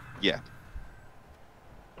yeah.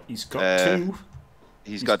 He's got 2.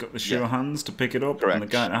 He's got the sure hands to pick it up, correct. and the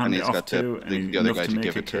guy to hand it off to, and the other enough guy to to make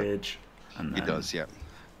give a it to. cage. And He does, yeah.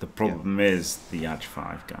 The problem is the Edge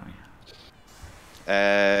 5 guy.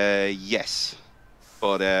 Yes.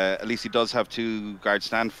 But at least he does have 2 guards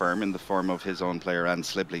stand firm in the form of his own player and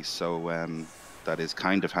Slibley, so that is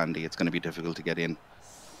kind of handy. It's going to be difficult to get in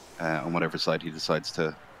on whatever side he decides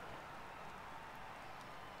to.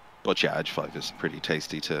 But yeah, Edge 5 is pretty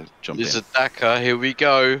tasty to jump in. There's a Dakar, here we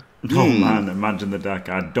go. Oh man, imagine the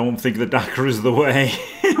Dakar. I don't think the Dakar is the way.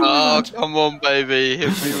 Oh, come on, baby. Hit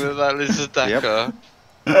me with that Lizard Dakar.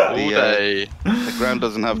 All day. The ground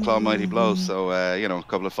doesn't have Claw Mighty Blow, so, you know, a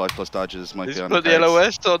couple of 5+ dodges might be on put the the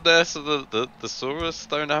cards. LOS on there so the Saurus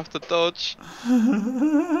don't have to dodge.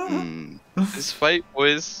 It's fate,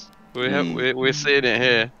 boys. We're seeing it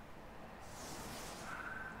here.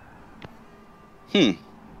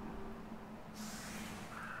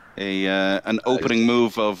 An opening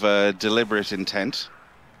move of deliberate intent.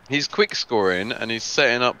 He's quick scoring and he's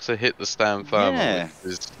setting up to hit the stand firm, Yeah.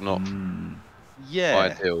 which is not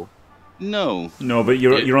ideal. No. No, but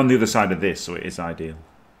you're on the other side of this, so it is ideal.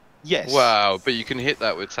 Yes. Wow, but you can hit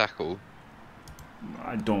that with tackle.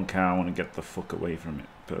 I don't care. I want to get the fuck away from it,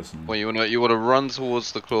 personally. Well, you want to run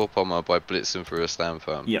towards the claw pommer by blitzing through a stand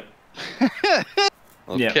firm. Yep.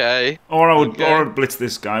 Okay. Yeah. Or I would blitz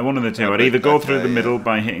this guy. One of the 2. I'd either go through the middle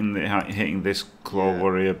by hitting this claw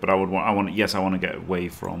warrior, but I want to get away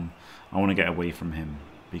from. I want to get away from him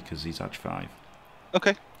because he's Edge 5.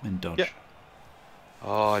 Okay. And dodge. Yeah.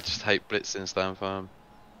 Oh, I just hate blitzing stand firm.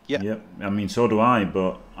 Yeah. Yep. I mean, so do I,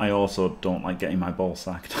 but I also don't like getting my ball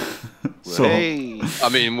sacked. So. Hey. I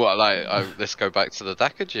mean, what? Let's go back to the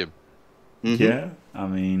Dakar gym. Yeah. I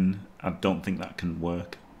mean, I don't think that can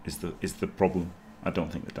work. Is the problem? I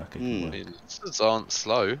don't think the Dakar can work. Lizards aren't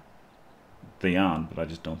slow. They aren't, but I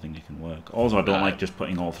just don't think it can work. Also, I don't like just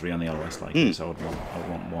putting all 3 on the LOS like this. I would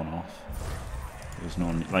want 1 off. There's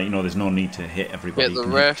no there's no need to hit everybody. Get the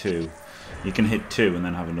ref. Hit 2. You can hit 2 and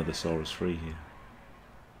then have another Saurus free here.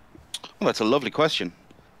 Well, that's a lovely question.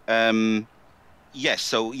 Yes,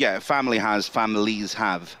 so yeah, families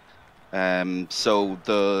have. So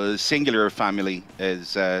the singular family is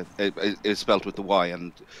spelt with the Y,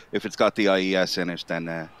 and if it's got the IES in it,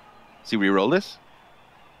 then see, re-roll this.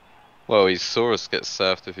 Well, his Saurus gets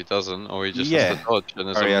surfed if he doesn't, or he just has to dodge, and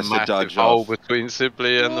there's a massive hole between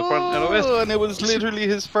Sibley and the front LOS. And it was literally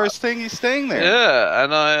his first thing. He's staying there. Yeah,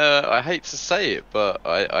 and I hate to say it, but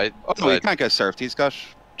he can't get surfed. He's got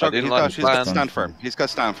stand firm. He's got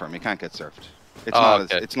stand firm. He can't get surfed.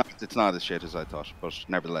 It's not as shit as I thought, but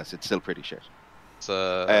nevertheless, it's still pretty shit.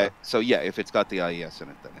 So yeah, if it's got the IES in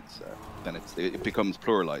it, then it becomes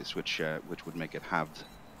pluralized, which would make it have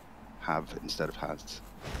instead of has.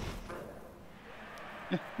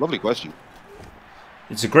 Yeah, lovely question.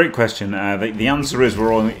 It's a great question. The answer is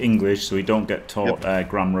we're all English, so we don't get taught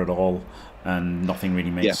grammar at all, and nothing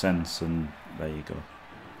really makes sense. And there you go.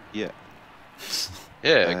 Yeah.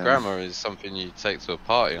 Yeah, grammar is something you take to a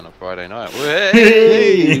party on a Friday night.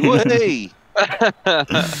 Hey, hey.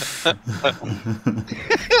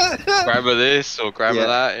 Grammar this or grammar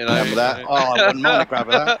that, you know. Grammar that. Oh, I wouldn't mind a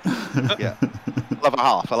grammar that. Yeah. I'll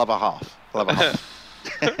have a half.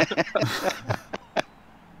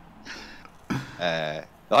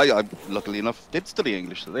 I luckily enough did study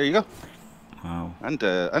English, so there you go. Wow.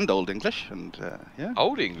 And Old English, and yeah.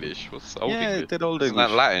 Old English? What's Old English? Yeah, did Old Isn't English.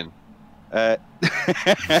 that Latin?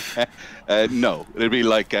 No, it'd be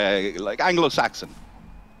like Anglo-Saxon.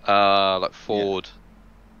 Like Ford.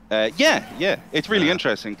 Yeah. It's really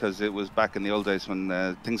interesting because it was back in the old days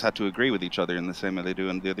when things had to agree with each other in the same way they do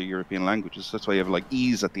in the other European languages. That's why you have like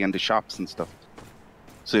E's at the end of shops and stuff.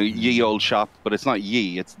 So ye old shop, but it's not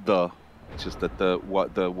ye, it's the. It's just that the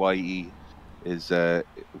ye is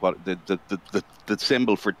what the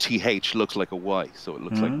symbol for th looks like a y, so it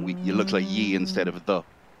looks like you look like ye instead of the.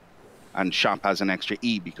 And shop has an extra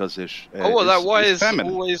e because it. That y has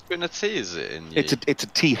feminine. always been a t, is it? In ye? It's a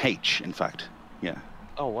th, in fact. Yeah.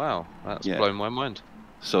 Oh wow, that's blown my mind.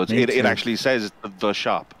 So it actually says the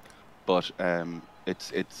shop, but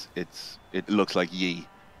it looks like ye,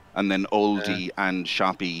 and then oldie and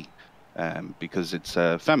shoppy, because it's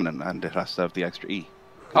feminine and it has to have the extra e.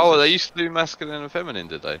 Oh, they used to do masculine and feminine,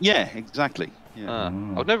 did they? Yeah, exactly. Yeah.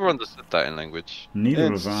 I've never understood that in language.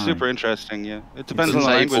 Neither It's have I. super interesting. Yeah, it depends It's on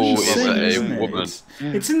the a table, language. is Insane, a isn't it? woman.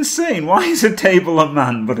 It's insane. Why is a table a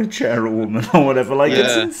man but a chair a woman or whatever? Like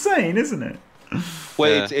it's insane, isn't it?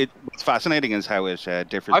 Well, what's fascinating is how it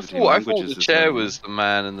differs I between thought languages. the chair was the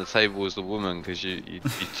man and the table was the woman because you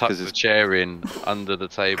tuck the chair in under the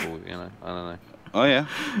table. You know, I don't know. Oh yeah.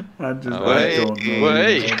 I don't know.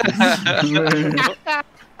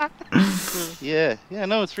 Yeah.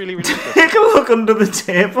 No, it's really ridiculous. Take a look under the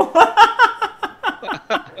table.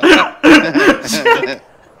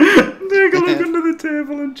 Take a look under the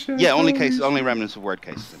table and check. Yeah, only remnants of word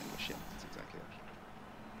cases in English. Yeah, that's exactly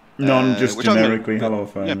right. None, just we're talking generically. about- Hello,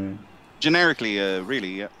 family. yeah. Generically, really,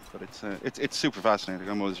 yeah. But it's super fascinating.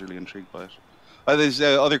 I'm always really intrigued by it. There's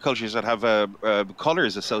other cultures that have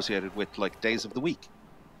colors associated with like days of the week.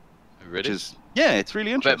 Really? Which is it's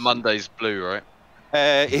really I bet interesting. Monday's blue, right?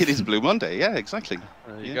 It is Blue Monday. Yeah, exactly.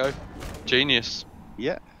 There you go. Genius.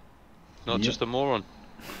 Yeah. Not just a moron.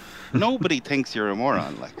 Nobody thinks you're a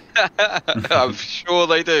moron, like. I'm sure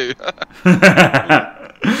they do.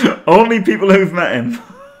 Only people who've met him.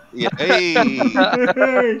 Yeah. Hey.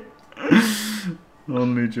 Hey.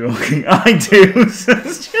 Only joking. I do.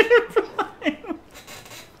 Says Jim.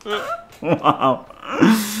 Wow.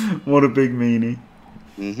 What a big meanie.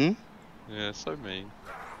 Mhm. Yeah, so mean.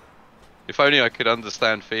 If only I could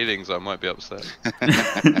understand feelings, I might be upset.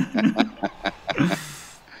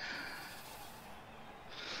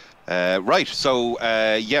 Right, so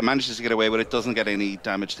manages to get away with it. Doesn't get any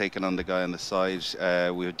damage taken on the guy on the side.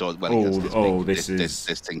 We've done well. He has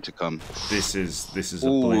this thing to come. This is a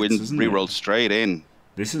blitz, isn't it? Rerolled straight in.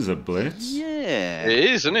 This is a blitz. Yeah, It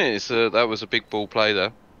is, isn't it? That was a big ball play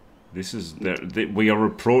there. This is we are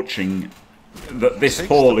approaching. This Takes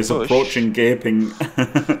hole the is push. approaching gaping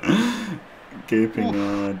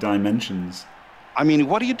dimensions. I mean,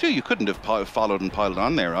 what do? You couldn't have followed and piled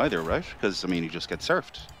on there either, right? Because I mean, you just get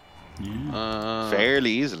surfed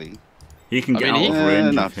fairly easily. He can get out of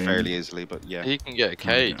range. Not of him. fairly easily, but yeah, He can get a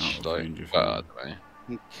cage, out of like, range of well, I him. don't know.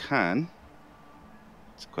 he can.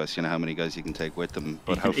 It's a question of how many guys you can take with them,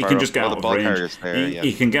 but He can just get out the of ball range. carriers there.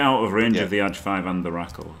 He can get out of range Yeah. of the Edge 5 and the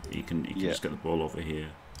Rackle. He can just get the ball over here,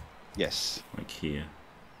 Yes. like here.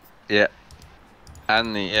 Yeah.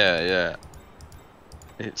 And the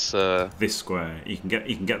it's This square. You can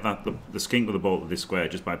get that the skink with the ball to this square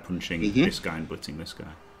just by punching this guy and blitzing this guy,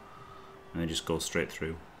 and then just go straight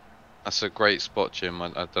through. that's a great spot, Jim. I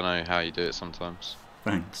don't know how you do it sometimes.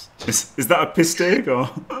 Thanks. Is that a piss take or?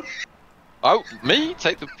 Oh, me?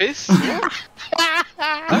 Take the piss? What?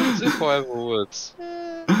 As if I ever would.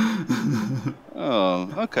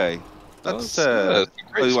 Oh, okay. That's That's a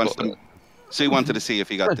great he wants spot to, so he wanted to see if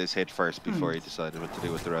he got this hit first before he decided what to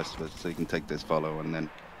do with the rest of it. So he can take this follow and then.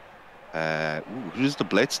 Who's the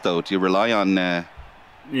blitz though? Do you rely on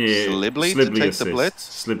Slibly to take the blitz?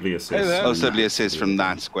 Slibly assist. Oh, Slibly assist from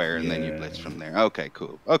that square and then you blitz from there. Okay,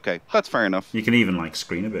 cool. Okay, that's fair enough. You can even like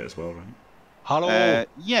screen a bit as well, right? Hello.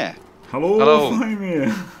 Yeah. Hello.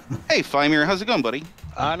 Fimir. Hey, Fimir, how's it going, buddy?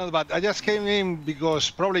 Not bad. I just came in because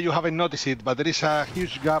probably you haven't noticed it, but there is a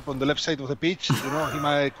huge gap on the left side of the pitch. You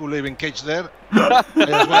know, he could live in cage there. I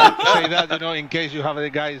just wanted to say that, you know, in case you have the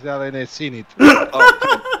guys that haven't seen it.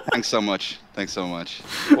 Oh, thanks so much. Thanks so much.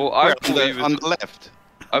 Well, I thought he on was, the left.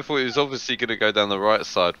 I thought he was obviously going to go down the right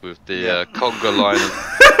side with the conga line and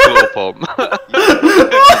floor pomp.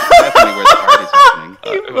 Definitely where the party's happening.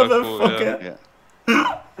 You motherfucker.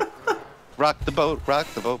 Yeah. Rock the boat,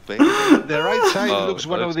 baby. The right side Oh, looks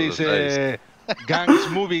one of those these were the days. gangs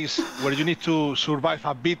movies where you need to survive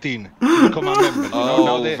a beating to become a member. You know?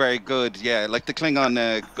 Oh, Now very good. Yeah, like the Klingon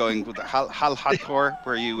going with the Hal Hathor,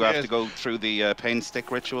 where you have to Yes. go through the pain stick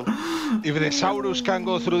ritual. if the Saurus can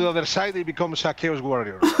go through the other side, he becomes a Chaos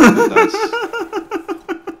Warrior. Nice.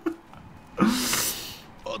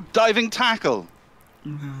 Oh, diving tackle.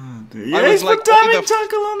 Yeah, was he's like, put diving why the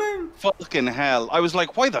tackle on him. Fucking hell. I was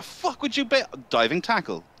like, why the fuck would you bet diving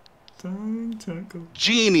tackle? Diving tackle.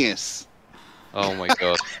 Genius. Oh my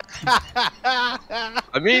god.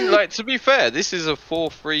 I mean, like, to be fair, this is a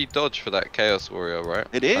 4-3 dodge for that Chaos Warrior, right?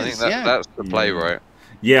 It is, I think that's the play, right?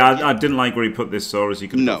 Yeah, I didn't like where he put this Saurus. You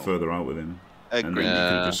could have got further out with him. And Agreed. then you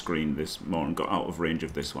could have just screened this more and got out of range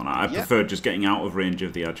of this one. I preferred just getting out of range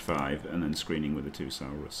of the Edge 5 and then screening with the 2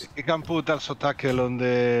 Saurus. He can put also tackle on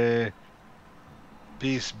the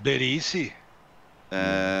piece very easy.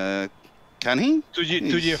 Can he?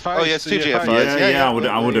 2G5. Oh yes, 2G5. Yeah.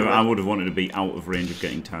 I would have wanted to be out of range of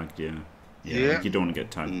getting tagged. Yeah. Like you don't want to get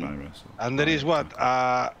tagged by wrestle. And there is what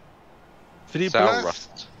 3 Saurus. plus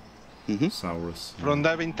Saurus. from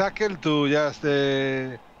diving tackle to just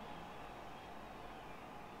the.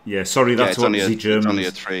 Yeah, sorry, that's what the Germans. It's only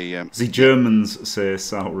a 3. Yeah. The Germans say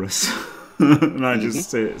Saurus, and I just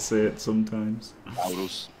say it sometimes.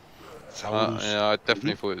 Saurus. Yeah, I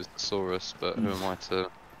definitely thought it was Saurus, but who am I to?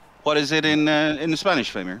 What is it in the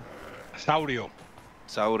Spanish, Famir? Saurio.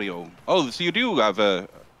 Saurio. Oh, so you do have a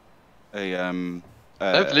They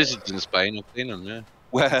have lizards in Spain. I've seen them. Yeah.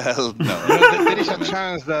 Well, no. There is a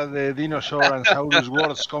chance that the dinosaur and Saurus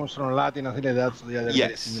words comes from Latin and things like that. So yeah, they're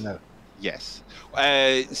very similar. Yes.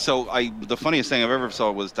 So the funniest thing I've ever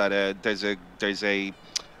saw was that there's a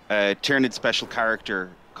Tyranid special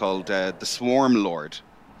character called the Swarm Lord.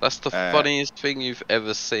 That's the funniest thing you've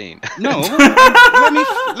ever seen. No, let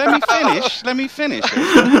me finish. Let me finish.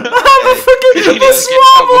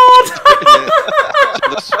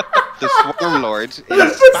 The Swarm Lord in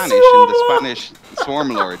Spanish, Swarm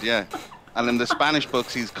Lord, yeah. And in the Spanish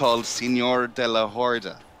books, he's called Señor de la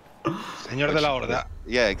Horda. Señor de la Horda.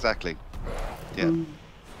 Yeah, exactly. Yeah.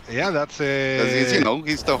 Yeah, that's Because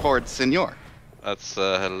he's the Horde Señor. That's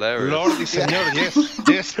hilarious. Lord y Señor, yes.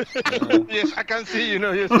 Yes, I can see,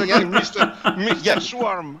 yes, like Mr.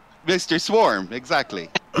 Swarm. Mr. Swarm, exactly.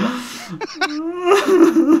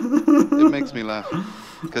 It makes me laugh.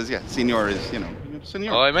 Because, Señor is,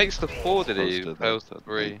 Señor. Oh, it makes the 4, did he? Fails the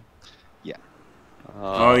 3. Yeah.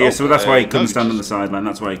 So that's why he couldn't stand on the sideline.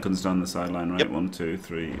 That's why he couldn't stand on the sideline, right? Yep. 1, 2,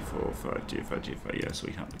 3, 4, 5, G5, G5. Yeah, so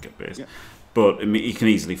he had to get base. Yep. But he can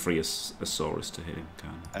easily free a Saurus to hit him,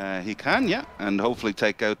 can't he? He can, yeah. And hopefully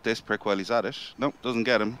take out this prick while he's at it. Nope, doesn't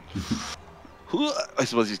get him. I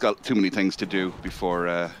suppose he's got too many things to do before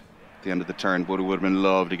the end of the turn, but it would have been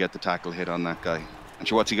lovely to get the tackle hit on that guy. And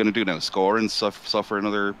sure, what's he going to do now? Score and suffer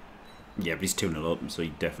another... Yeah, but he's 2-0 up, so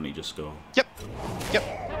he'd definitely just score. Yep.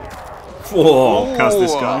 Whoa, cast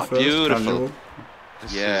this guy first. Beautiful.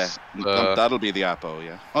 Yeah, that'll be the Apo,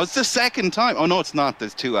 yeah. Oh, it's the second time. Oh, no, it's not.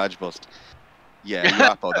 There's 2 Edge Bust. Yeah, you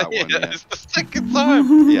Apo that one, yeah. It's the second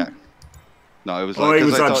time. Yeah. No, it was like... Oh, he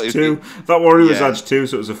was Edge 2. That warrior was Edge 2,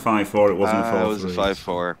 so it was a 5-4. It wasn't a 4-3. It was a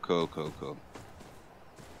 5-4. Cool.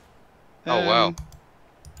 Oh, wow.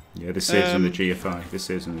 Yeah, this saves him the GFI.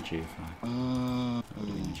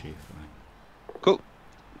 Cool.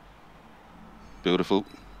 Beautiful.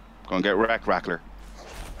 Go and get wrecked, Rackler.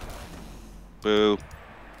 Boo.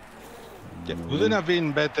 Wouldn't have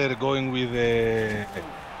been better going with the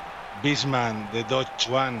Beastman, the Dodge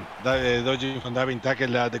 1, dodging from diving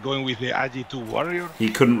tackle, going with the Agi2 Warrior? He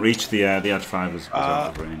couldn't reach the Edge 5 was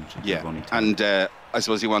out of range. Yeah, and I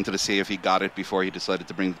suppose he wanted to see if he got it before he decided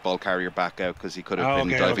to bring the ball carrier back out, because he could have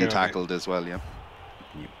been diving tackled as well, yeah.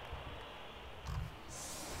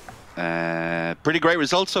 Pretty great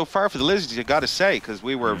results so far for the Lizards, you got to say, because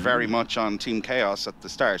we were very much on Team Chaos at the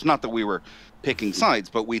start. Not that we were picking sides,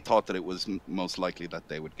 but we thought that it was most likely that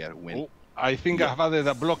they would get a win. I think I've added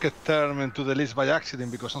a blocked term into the list by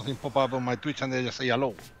accident because something popped up on my Twitch and they just say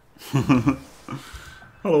hello.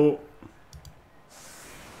 Hello.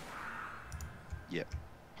 Yeah.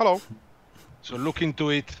 Hello. So look into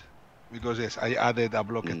it, because yes, I added a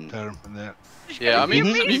blocked term there. Yeah, I mean,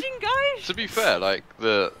 to be fair, like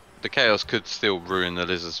the Chaos could still ruin the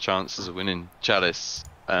Lizards' chances of winning Chalice.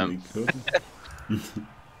 But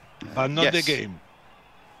not the game.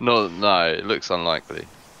 No, it looks unlikely.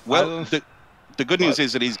 Well, the good news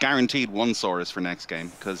is that he's guaranteed 1 Saurus for next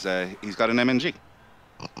game, because he's got an MNG.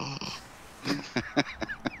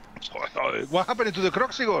 What happened to the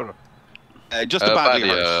Croxigor? Just a badly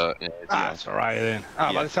hurt. That's alright then.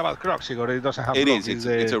 But it's about Croxigor. It doesn't have. It is.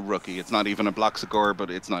 It's a rookie. It's not even a Bloxigor, but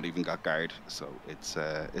it's not even got guard. So it's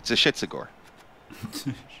a Shitsigor.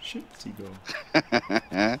 Shitsigor.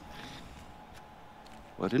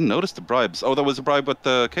 Well, I didn't notice the bribes. Oh, there was a bribe with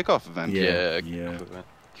the kickoff event. Yeah.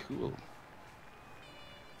 Cool.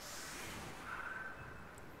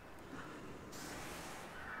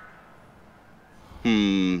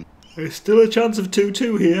 There's still a chance of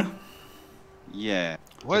 2-2 here. Yeah.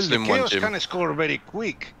 Well, the Chaos can score very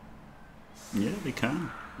quick. Yeah, they can.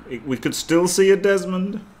 We could still see a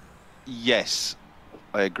Desmond. Yes,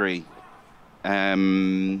 I agree.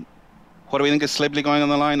 What do we think of Slibley going on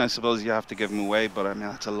the line? I suppose you have to give him away, but I mean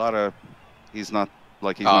that's a lot of. He's not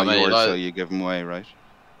not mate, yours, like, so you give him away, right?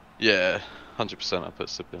 Yeah, 100%. I put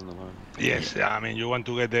Sibley on the line. Yes, I mean you want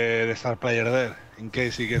to get the star player there in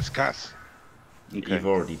case he gets cast. Okay. You've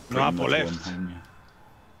already pretty No much Apo won, left. haven't you?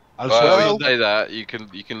 Also, Well, the- say that you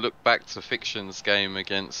can look back to Fiction's game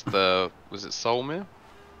against was it Solmir?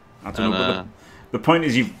 I don't know, but the point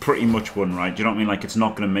is you've pretty much won, right? Do you know what I mean? Like, it's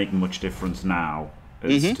not going to make much difference now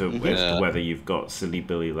as to whether you've got Silly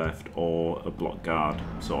Billy left or a block guard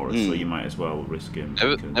Saurus, so you might as well risk him.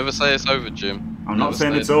 Never say it's over, Jim. I'm not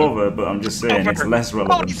saying it's over, but I'm just saying it's less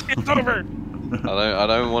relevant. it's over. I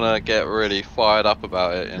don't want to get really fired up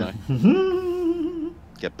about it, you know.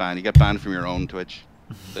 Get banned. You get banned from your own Twitch.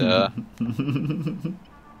 Yeah.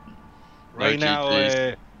 Right No now,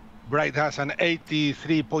 GGs. Br1ght has an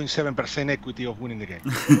 83.7% equity of winning the game.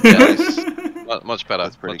 Yes. Much better.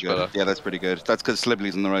 That's pretty much good. better. Yeah, that's pretty good. That's because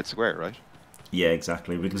Slibley's in the right square, right? Yeah,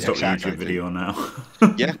 exactly. We can stop exactly. the YouTube video now.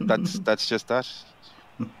 Yeah, that's just that.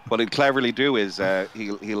 What he'll cleverly do is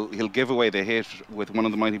he'll give away the hit with one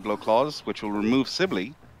of the Mighty Blow claws, which will remove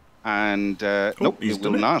Sibley, and nope, he's it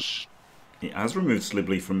will done it. not. He has removed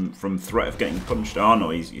Slibley from threat of getting punched. Oh no,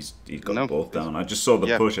 he's got No, both down. I just saw the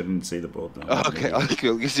yeah. push. I didn't see the both down. Okay,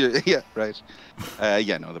 cool. Yeah, right.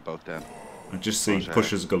 Yeah, no, they're both down. I just see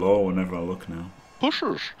pushes galore whenever I look now.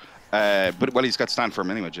 Pushers. But well, he's got stand firm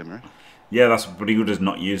anyway, Jim, right? Yeah, but he would have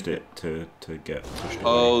not used it to get pushed away.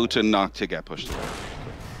 Oh, to get pushed away.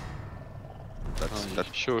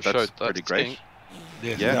 That's Sure that's showed that pretty great. stink.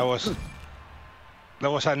 Yes, Yeah. that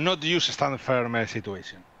was a not use stand firm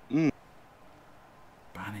situation.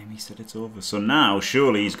 Ban him, he said it's over. So now,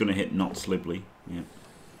 surely he's going to hit not Slibley. Yeah.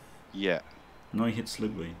 Yeah. No, he hit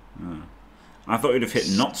Slibley. Ah. I thought he'd have hit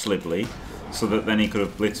not Slibley, so that then he could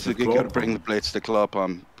have blitzed So the you claw. got to bring the blitz to claw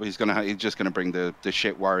on, but he's just gonna bring the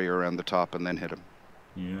shit warrior around the top and then hit him.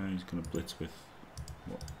 Yeah, he's going to blitz with...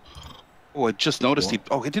 What? Oh, I just noticed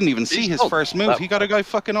What? he didn't even see He's his not first move. that He got a guy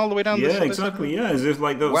fucking all the way down. Yeah, this exactly. Yeah, as if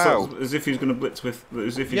like that. Wow. As if he was going to blitz with.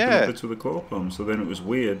 As if he was Yeah. going to blitz with a claw palm. So then it was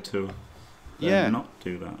weird to. Yeah. Not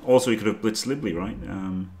do that. Also, he could have blitzed Slibley, right?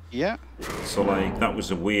 Yeah. So like that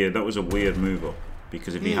was a weird move up,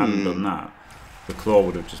 because if he hadn't done that, the claw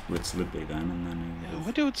would have just blitzed Slibley then, and then he would have,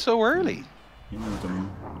 Why do it so early? you know, done.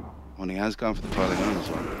 When he has gone for the polygon as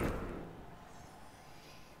well.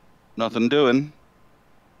 Nothing doing.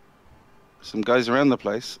 Some guys around the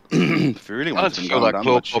place. If you really I want just to feel like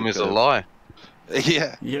Claw Bomb is a lie.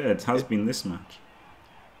 Yeah. Yeah, it has been this match.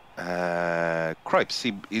 Cripes.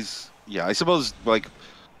 He's yeah. I suppose like.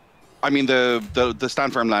 I mean the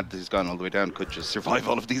stand firm lad who's gone all the way down could just survive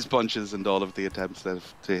all of these punches and all of the attempts to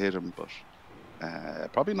hit him, but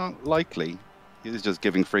probably not likely. He's just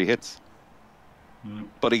giving free hits.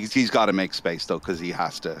 But he's got to make space though, because he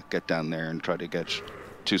has to get down there and try to get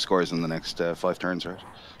 2 scores in the next 5 turns, right?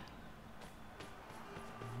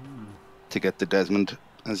 To get the Desmond,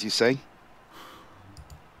 as you say.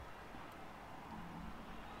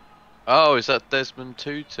 Oh, is that Desmond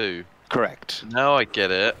Tutu? Correct. Now I get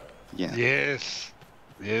it. Yeah. Yes.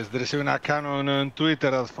 Yes, there is even a canon on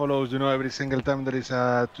Twitter that follows, every single time there is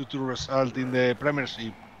a 2-2 result in the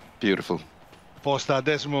Premiership. Beautiful. Post a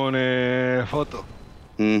Desmond photo.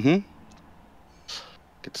 Mm-hmm.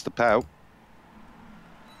 Gets the POW.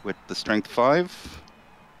 With the strength 5.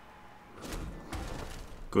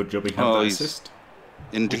 Good job he had Oh, that he's- assist.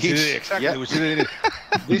 Indeed. Exactly. Yeah. Which is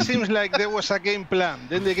this seems like there was a game plan.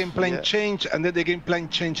 Then the game plan Yeah. changed, and then the game plan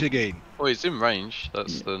changed again. Well, he's in range.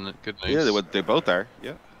 That's the good news. Yeah, they both are.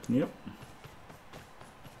 Yeah. Yep.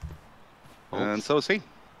 And so is he.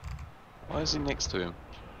 Why is he next to him?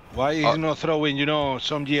 Why is not throwing,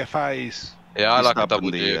 some GFIs? Yeah, I He's like a stopping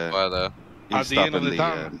double the, GFI there. He's At the end of stopping the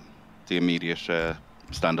time. the immediate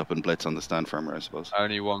stand up and blitz on the stand firmer, I suppose.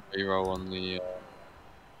 Only one B-roll on the...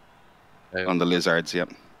 On the lizards, yeah.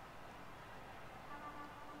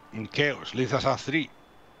 In chaos, Lizards have 3.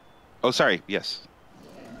 Oh, sorry. Yes.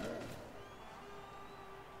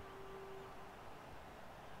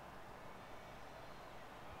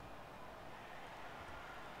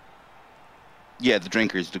 Yeah, the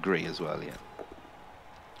drinker's degree as well, yeah.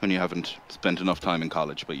 When you haven't spent enough time in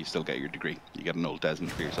college, but you still get your degree. You get an old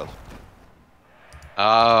Desmond for yourself.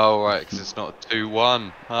 Oh, right, because it's not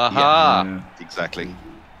 2-1. Aha! Yeah. Exactly.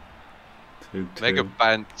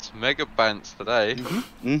 2-2. Mega bants today.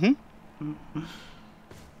 Mm-hmm.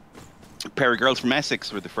 A pair of girls from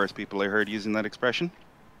Essex were the first people I heard using that expression.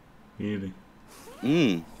 Really.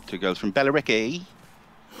 2 girls from Bellerica.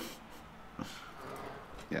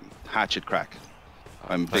 Yeah, hatchet crack.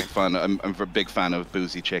 I'm a big fan. I'm a big fan of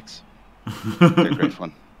boozy chicks. They're great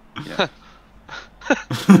fun. Yeah.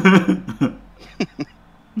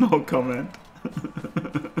 No comment.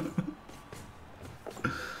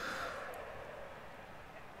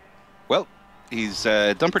 Well, he's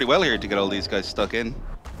done pretty well here to get all these guys stuck in.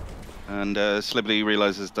 And Slibbly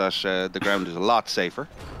realizes that the ground is a lot safer.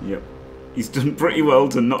 Yep. He's done pretty well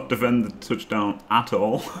to not defend the touchdown at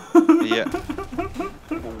all. Yeah.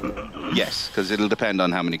 Yes, because it'll depend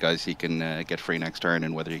on how many guys he can get free next turn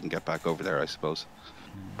and whether he can get back over there, I suppose.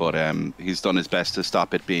 But he's done his best to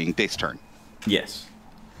stop it being this turn. Yes.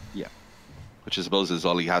 Yeah. Which I suppose is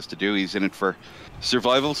all he has to do. He's in it for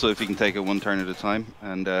survival, so if he can take it one turn at a time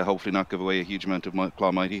and hopefully not give away a huge amount of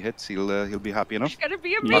Claw Mighty hits, he'll be happy enough. It's gonna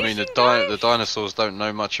be amazing. I mean, the dinosaurs don't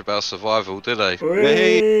know much about survival, do they?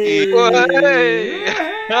 Hey!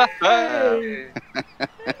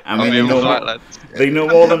 I mean, they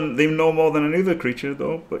know more than another creature,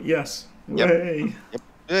 though. But yes. Yep. Way. Yep.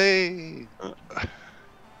 Hey.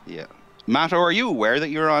 Yeah. Matt, or are you aware that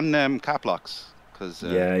you're on cap locks? Cause,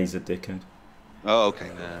 yeah, he's a dickhead. Oh, okay.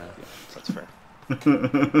 Yeah, that's fair.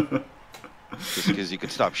 Just because you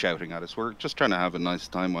could stop shouting at us. We're just trying to have a nice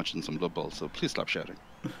time watching some Blood Bowl, so please stop shouting.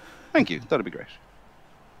 Thank you. That'd be great.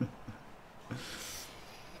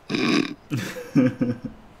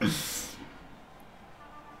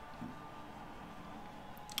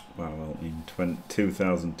 Wow, well, in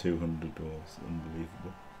 2,200 dollars,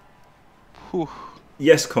 unbelievable. Whew.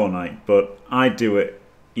 Yes, Caolan, but I do it,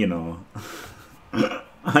 you know.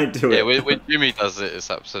 I do it. Yeah, when Dimmy does it,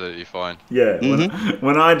 it's absolutely fine. Yeah,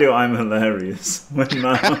 when I do it, I'm hilarious. When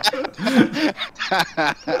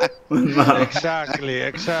Exactly.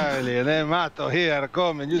 And then Mato here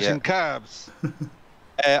coming using cabs.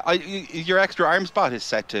 Your extra arm spot is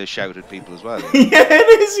set to shout at people as well. Yeah,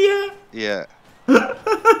 it is, yeah. Yeah.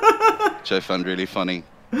 Which I found really funny.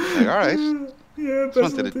 Like, all right. Yeah,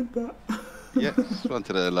 Bezel did that. Yeah, just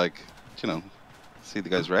wanted to, like, you know, see the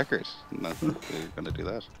guy's record. Not that you're going to do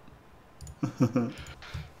that.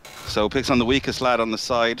 So picks on the weakest lad on the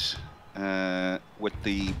side with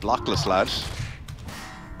the blockless lad.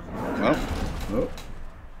 Well,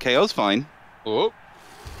 KO's fine. Oh.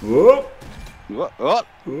 Whoa. What?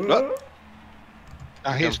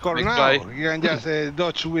 And he's scored now. guy. He can just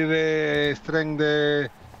dodge with strength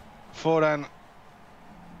 4 and...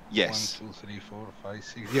 Yes. 1, 2, 3, 4, 5,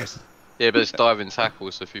 6. Yes. Yeah, but it's diving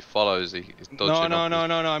tackle, so if he follows, he's dodging.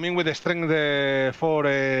 No. I mean with the strength 4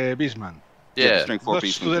 Beastman. Yeah, Strength 4 Dodge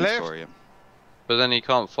piece to the left. score, yeah. but then he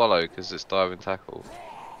can't follow because it's diving tackle.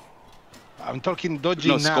 I'm talking dodging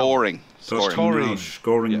No, now. scoring.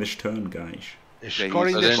 Scoring Yeah. this turn, guys.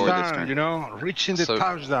 Scoring So the then- turn, you know, reaching the So-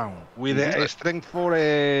 touchdown with a strength 4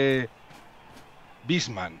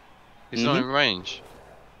 Beastman. He's not in range.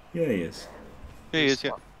 Yeah, he is. He is,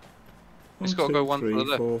 yeah. He's got to go one to the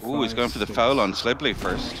left. Ooh, he's going for the foul on Slibley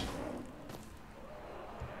first.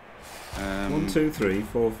 1, 2, 3,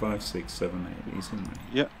 4, 5, 6, 7, 8. He's in there.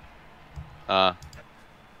 Yeah.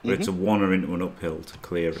 But it's a oneer into an uphill to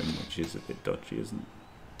clear him, which is a bit dodgy, isn't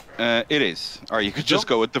It is. Or you could just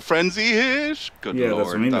go with the frenzy hit. Good it? Yeah, lord, that's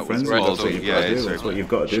what I mean. The that was frenzy. right. That's what ballsy. you've Yeah, got to do. it's That's what you've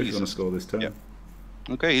got to do if you want to score this turn. Yep.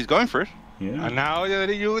 Okay, he's going for it. Yeah. And now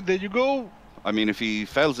there you go. I mean, if he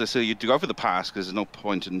fails this, you'd go for the pass because there's no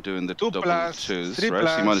point in doing the 2 double plus, 2s, 3 right?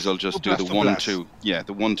 So you might as well plus, just 2 do the plus, 2 1 plus. 2. Yeah,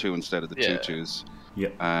 the 1 2 instead of the Yeah. 2 2s. Yeah.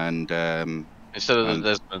 And Instead of And-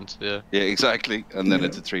 the Desmond, yeah. yeah, exactly. And then Yeah.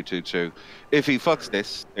 it's a 3 2 2. If he fucks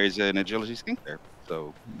this, there's an agility skink there.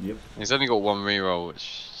 So Yep. He's only got one reroll,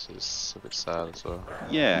 which is a bit sad as well.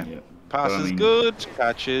 yeah, Yeah. pass But I is mean- good,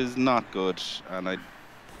 catch is not good, and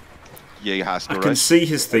yeah, he has to. I right? can see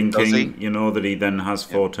his Does he? thinking, you know, that he then has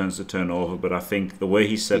 4 turns to turn over, but I think the way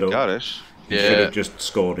he's set He up, got it. he Yeah. should have just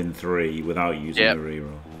scored in 3 without using Yep. the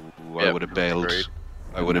reroll. Ooh, I Yep, would have bailed. agreed.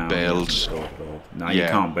 I would have Now he bailed. hasn't scored at all. Now Yeah.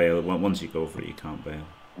 you can't bail. Once you go for it, you can't bail.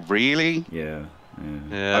 Really? Yeah.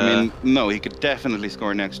 Yeah. I mean, no, he could definitely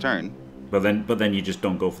score next turn. But then you just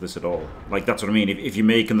don't go for this at all. Like, that's what I mean. If you're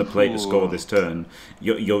making the play to score this turn,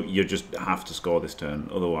 you just have to score this turn.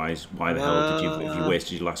 Otherwise, why the hell did if you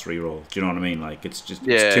wasted your last reroll? Do you know what I mean? Like, it's just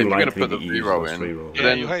Yeah, it's if too you're gonna likely put that the you use reroll last in. reroll. Yeah,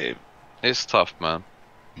 Yeah, you- hey, It's tough, man.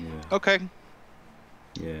 Yeah. Okay.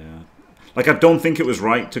 Yeah. Like, I don't think it was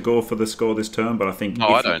right to go for the score this turn, but I think. No,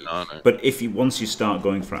 I don't know. But once you start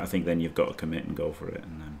going for it, I think then you've got to commit and go for it.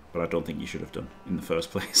 And then, but I don't think you should have done in the first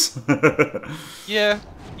place. Yeah.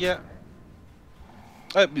 Yeah.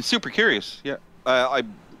 Super curious. Yeah. I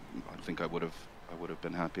think I would have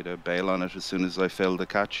been happy to bail on it as soon as I failed the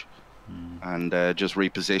catch, and just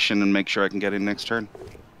reposition and make sure I can get in next turn.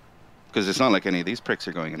 Because it's not like any of these pricks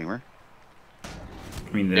are going anywhere.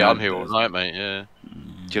 I mean, Yeah, I'm here all night, mate. Yeah.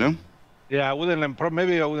 Do you know? Yeah, I wouldn't.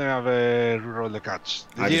 Maybe I wouldn't have rerolled the cards.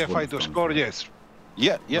 The I just GFI wouldn't to have gone score, for it. yes.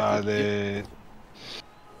 Yeah, But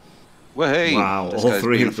Well, hey, Wow, this all guy's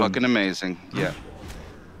three being of them. fucking amazing. Yeah.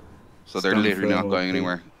 So they're Stand literally firm, not going okay.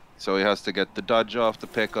 anywhere. So he has to get the dodge off, the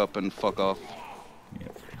pick up, and fuck off. Yeah.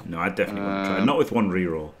 No, I definitely wouldn't try. Not with one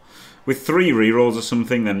reroll. With 3 rerolls or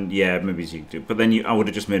something, then yeah, maybe you could do. But then I would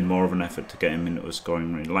have just made more of an effort to get him into a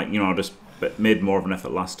scoring range. Like, I just made more of an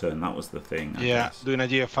effort last turn. That was the thing. I yeah, guess. doing a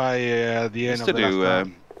GFI at the He end has of to the do. last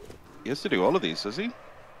round. He has to do all of these, does he?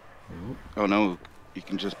 Ooh. Oh no, you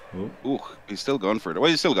can just. Ooh. Ooh, he's still going for it. Well,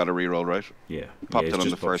 he's still got a reroll, right? Yeah. Popped yeah, it on just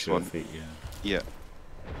the first sure one. feet, yeah. Yeah.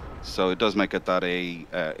 So it does make it that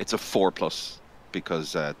it's a 4+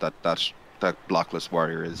 because that blockless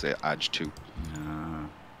warrior is a edge 2. Ah.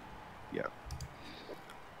 Yeah.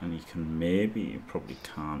 And you probably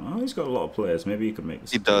can't. Oh, he's got a lot of players. Maybe you could make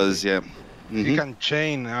this. He does, yeah. You can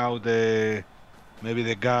chain out maybe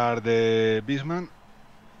the guard, the beastman.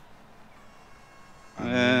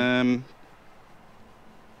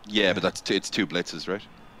 Yeah, but it's 2 blitzes, right?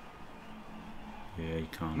 Yeah, he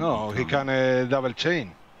can't. No, he can double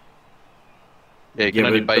chain. Yeah, he can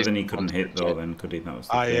only but base then he couldn't onto hit the though. chain. Then could he? That was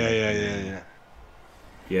the thing. Yeah.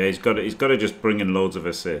 Yeah, he's got to just bring in loads of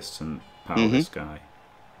assists and power this guy.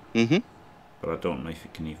 But I don't know if he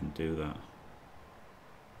can even do that.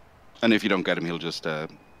 And if you don't get him, he'll just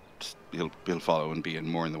he'll follow and be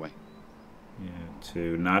more in the way. Yeah,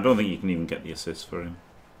 2. No, I don't think you can even get the assist for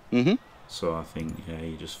him. So I think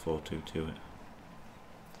you just 4-2 to it.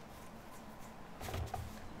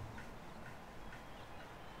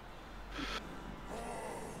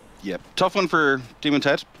 Yep, tough one for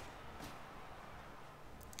DemonTed.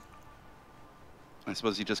 I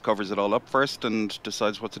suppose he just covers it all up first and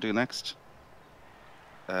decides what to do next.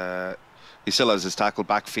 He still has his tackle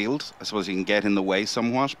backfield. I suppose he can get in the way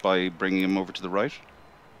somewhat by bringing him over to the right.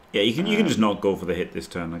 Yeah, you can just not go for the hit this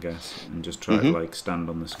turn, I guess, and just try to like stand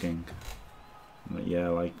on the skink. Yeah,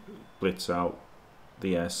 like blitz out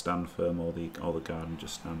the air, stand firm, or the guard, and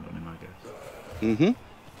just stand on him, I guess.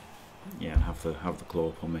 Yeah, and have the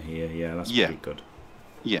claw pommer here. Yeah, that's pretty good.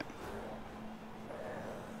 Yeah.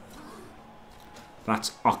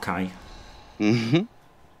 That's okay.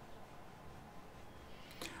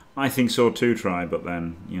 I think so too, Try, but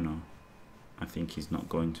then, I think he's not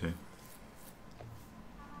going to.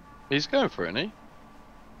 He's going for it, isn't he?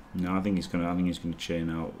 No, I think he's gonna chain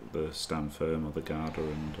out the stand firm or the garter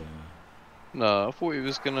and. No, I thought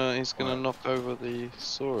he's gonna knock over the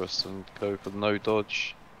Saurus and go for the no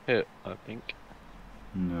dodge hit. I think.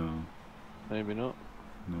 No. Maybe not.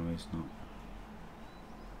 No, he's not.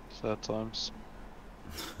 Sad times.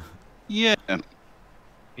 Yeah.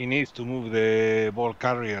 He needs to move the ball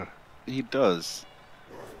carrier He does.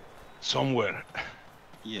 somewhere.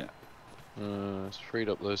 Yeah. It's freed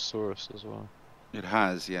up those Saurus as well. It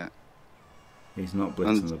has, yeah. He's not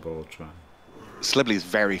blitzing the ball, Try. Slibley's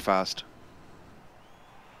very fast.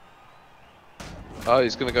 Oh,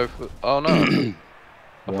 he's gonna go for. Oh no! I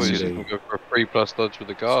thought he was gonna go for a 3+ dodge with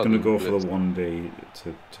the guard. He's gonna go for the 1D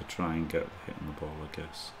to try and get hit on the ball, I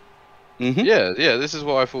guess. Yeah. This is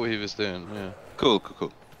what I thought he was doing. Yeah. Cool.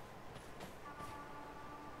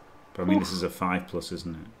 But I mean, this is a 5+,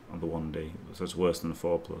 isn't it, on the 1D? So it's worse than the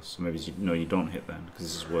 4+. So maybe you don't hit then, because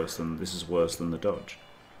this is worse than the dodge.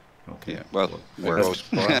 Okay. Yeah. Well,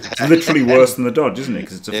 it's literally worse than the dodge, isn't it?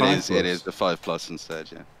 Because it's a 5+. It is the 5+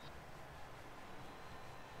 instead. Yeah.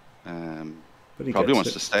 But he Probably gets wants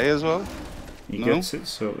it. to stay as well. He gets it,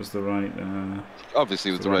 so it was the right.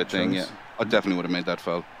 Obviously, it was the right thing. choice. Yeah, I definitely would have made that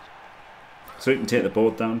foul. So he can take the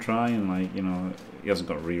board down, Try, and he hasn't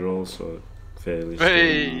got rerolls, so fairly.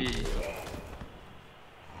 Hey!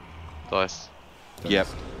 Dice. Yep.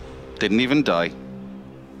 Didn't even die.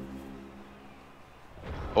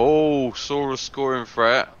 Oh, Saurus scoring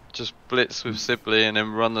threat. Just blitz with Sibley and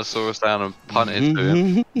then run the Saurus down and punt it to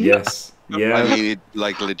him. Yes. Yeah. I mean,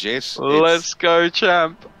 legit. Let's go,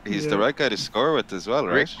 champ. He's the right guy to score with as well,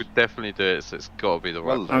 right? Rick would definitely do it, so it's got to be the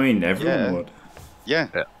right. Well, I mean, everyone would. Yeah.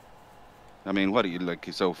 Yeah. I mean, what do you like?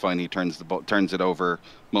 So fine, he turns it over.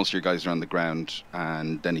 Most of your guys are on the ground,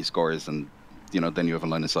 and then he scores, and then you have a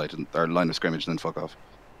line of sight or line of scrimmage, and then fuck off.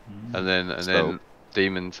 And then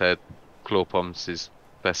DemonTed claw pumps his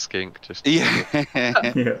best skink just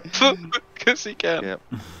Yeah. because he can. Yep.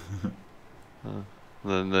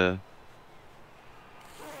 Then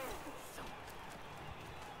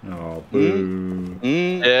Oh, boo.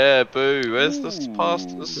 yeah, boo. Where's the past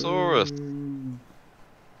the Saurus?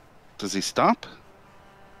 Does he stop?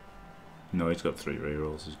 No, he's got 3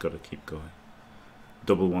 rerolls. He's got to keep going.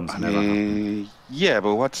 Double ones never happen. Yeah,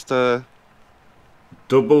 but what's the?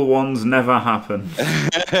 Double ones never happen.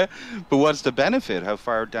 But what's the benefit? How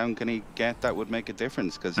far down can he get? That would make a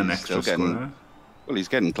difference because An he's extra still getting. square. Well, he's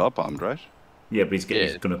getting claw bombed, right? Yeah, but he's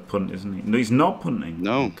going to punt, isn't he? No, he's not punting.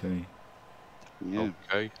 No. Okay. Yeah.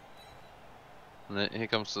 Okay. And then here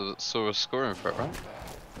comes the Saurus scoring threat, right?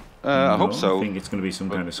 I hope so. I think it's going to be some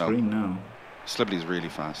kind of screen now. Slibbley's really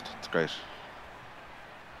fast. It's great.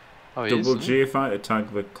 Oh, he Double is, G if I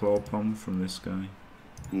attack the claw palm from this guy.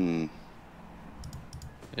 Hmm.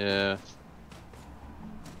 Yeah.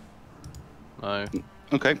 No.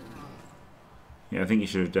 Okay. Yeah, I think he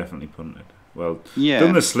should have definitely punted. Well, Yeah.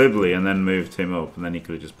 done the Slibley and then moved him up, and then he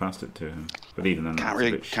could have just passed it to him. But even then, Can't that's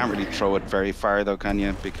a bit can't really throw it very far though, can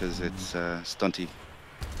you? Because it's stunty.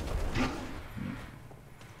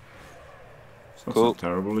 It's not Cool. so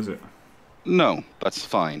terrible, is it? No, that's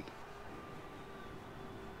fine.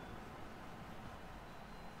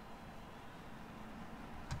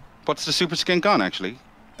 What's the super skink on actually?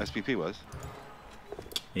 SPP was.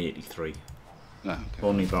 83. Oh, okay.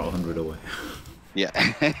 Only about 100 away. Yeah.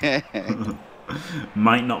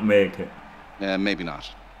 Might not make it. Maybe not.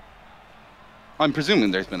 I'm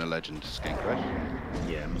presuming there's been a legend skink, right?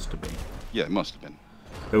 Yeah, it must have been. Yeah, it must have been.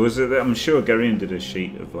 There was I'm sure Garion did a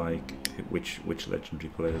sheet of like which legendary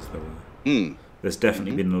players there were. Hmm. There's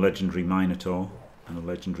definitely been a legendary Minotaur and a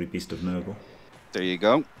legendary Beast of Nurgle. There you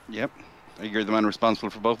go. Yep. You're the man responsible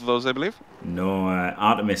for both of those, I believe. No,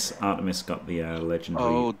 Artemis got the legendary.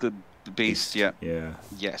 Oh, the beast. Yeah. Yeah.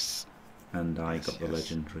 Yes. And I got the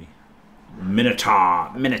legendary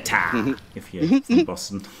Minotaur. If you're from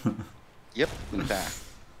Boston. Yep. There.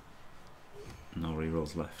 No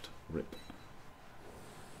rerolls left. Rip.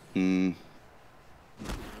 Hmm.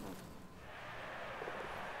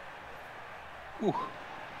 Ooh.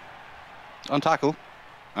 On tackle.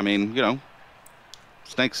 I mean, you know,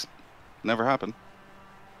 snakes never happen.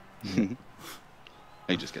 You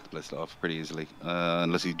just get the blister off pretty easily,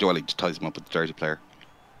 unless he Jolie ties him up with the dirty player.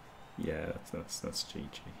 Yeah, that's GG.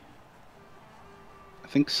 I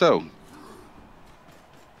think so.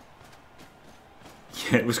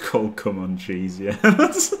 Yeah, it was called Come On Cheese, yeah.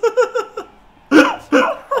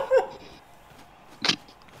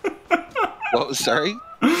 What was, sorry?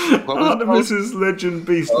 What was Artemis's legend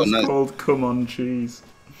beast was nice. called Come On Cheese.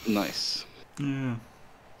 Nice. Yeah.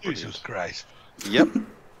 Jesus Christ. Yep.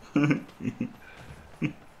 Yep.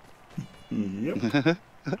 Bit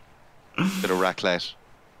of raclette.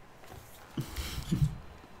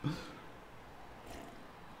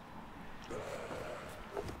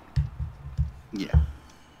 Yeah.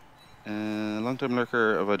 Long-time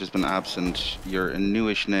lurker, have I just been absent? You're a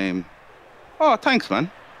newish name. Oh, thanks, man.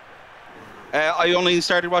 I only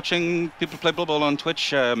started watching people play Blood Bowl on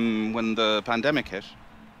Twitch when the pandemic hit.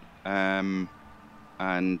 And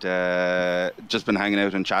just been hanging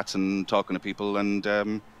out in chats and talking to people, and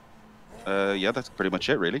yeah, that's pretty much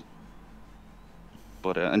it, really.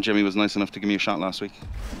 But and Jimmy was nice enough to give me a shot last week,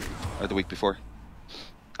 or the week before,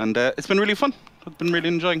 and it's been really fun. I've been really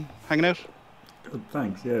enjoying hanging out. Good,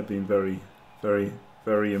 thanks. Yeah, been very, very,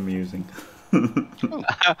 very amusing.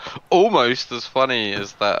 Almost as funny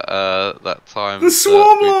as that that time. The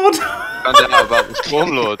Swarm Lord. Found out about the Swarm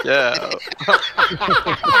Lord. Yeah.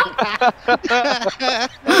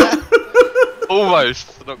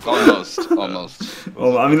 Almost. Not quite. Almost.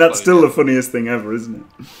 Well, I mean, that's still the funniest thing ever, isn't it?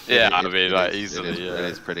 Yeah, I mean, like easily. Yeah.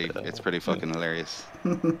 It's pretty fucking hilarious.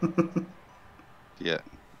 Yeah, it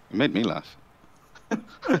made me laugh.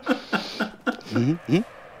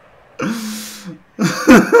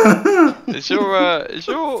 Is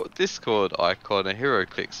your Discord icon a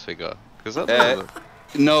HeroClix figure? Because that's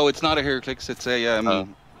no, it's not a HeroClix. It's a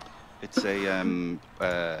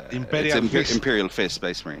Imperial Fist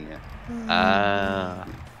Space Marine. Yeah.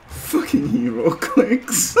 Fucking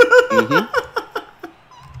HeroClix.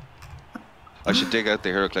 I should dig out the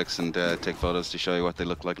HeroClix and take photos to show you what they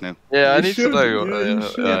look like now. Yeah, I You need should, to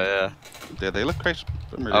know. yeah, Yeah, they look great.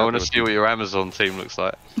 I want to see what your Amazon team looks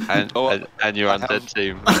like, and your Undead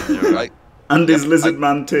team, And his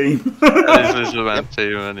Lizardman team. and his Lizardman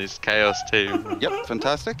team, and his Chaos team. Yep,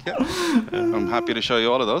 fantastic. Yeah, I'm happy to show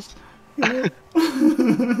you all of those.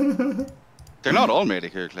 They're not all made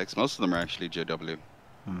of HeroClix. Most of them are actually JW.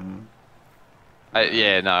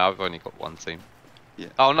 Yeah, no, I've only got one team. Yeah.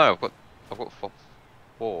 Oh no, I've got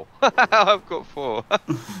four. I've got four.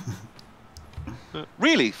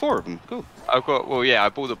 Really, 4 of them. Cool. I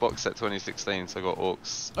bought the box set 2016, so I got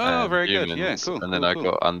Orcs. Oh, very good. Humans, Yeah, cool. And then cool, I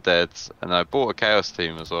got Undead, and I bought a Chaos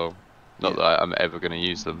team as well. Not Yeah. that I'm ever going to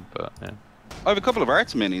use them, but yeah. I have a couple of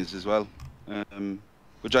arts minis as well,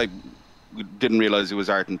 which I didn't realize it was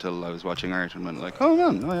art until I was watching art and went like, oh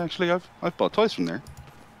man, I've bought toys from there.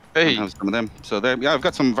 Hey. have some of them. So there, yeah, I've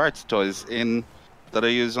got some Br1ght toys in that I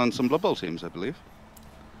use on some Blood Bowl teams, I believe.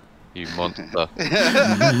 You monster.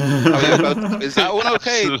 Is that one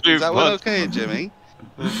okay? Is that one okay, Jimmy?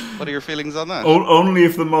 What are your feelings on that? Only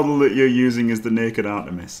if the model that you're using is the naked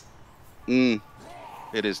Artemis. It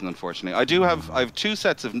isn't, unfortunately. I have 2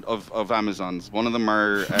 sets of Amazons. One of them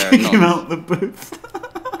are Kicking out the booth.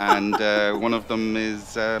 and one of them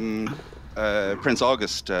is Prince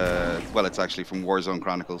August. Well, it's actually from Warzone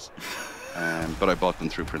Chronicles, but I bought them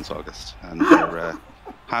through Prince August, and they're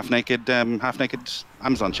half naked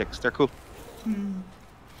Amazon chicks. They're cool.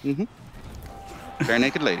 Bare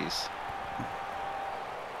naked ladies.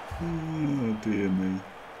 Oh dear me.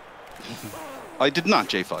 I did not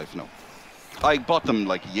J5. No, I bought them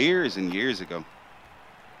like years and years ago.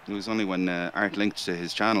 It was only when Art linked to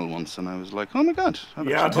his channel once, and I was like, "Oh my god!"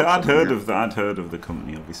 Yeah, I'd heard of that. I'd heard of the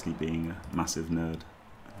company, obviously being a massive nerd.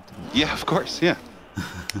 Yeah, of course, yeah.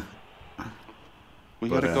 We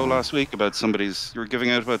had a go last week about somebody's. You were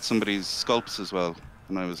giving out about somebody's sculpts as well,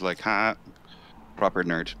 and I was like, "Ha, proper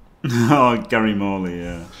nerd." Oh, Gary Morley,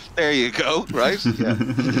 yeah. There you go. Right? Yeah.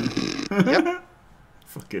 Yep.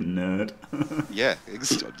 Fucking nerd. Yeah.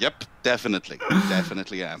 Yep.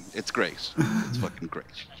 Definitely am. It's great. It's fucking great.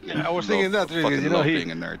 Yeah, I was thinking that really, fucking you know, love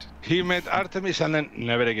being a nerd. he met Artemis and then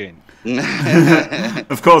never again.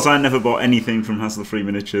 Of course, I never bought anything from Hassle-Free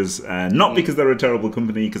Miniatures, not because they're a terrible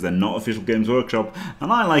company, because they're not official Games Workshop,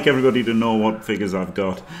 and I like everybody to know what figures I've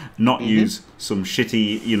got, not use some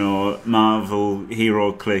shitty, you know, Marvel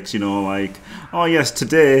hero clicks, you know, like, oh yes,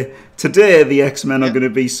 today the X-Men are going to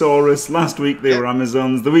be Saurus, last week they were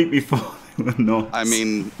Amazons, the week before they were not. I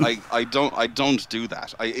mean, I don't do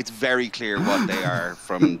that. It's very clear what they are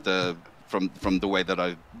from the way that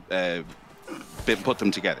I've put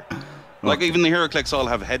them together. Like even the HeroClix all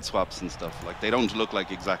have head swaps and stuff. Like they don't look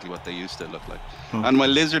like exactly what they used to look like. And my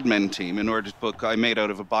Lizardmen team, in order to book, I made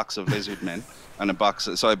out of a box of Lizardmen and a box.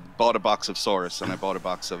 So I bought a box of Saurus and I bought a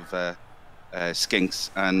box of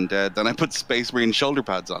Skinks, and then I put Space Marine shoulder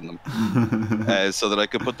pads on them so that I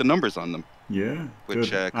could put the numbers on them. Yeah,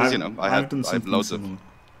 which because you know I have loads similar. of.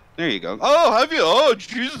 There you go. Oh, have you? Oh,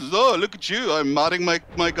 Jesus! Oh, look at you! I'm modding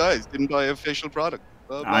my guys. Didn't buy official product.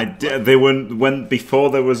 I did. They went before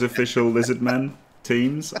there was official Lizardmen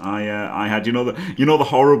teams. I had you know the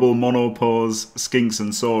horrible monopose Skinks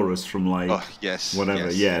and Saurus from like whatever.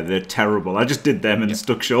 Yes. Yeah, they're terrible. I just did them and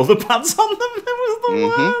stuck shoulder pads on them. It was the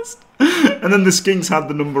worst. And then the Skinks had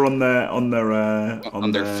the number on their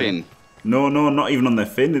fin. No, not even on their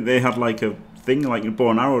fin. They had like a thing like a bow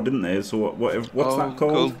and arrow, didn't they? So what's that called?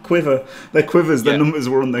 Cool. Quiver. Their quivers. Their numbers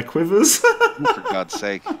were on their quivers. For God's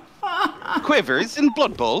sake. Quivers in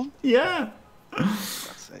Blood Bowl? Yeah. For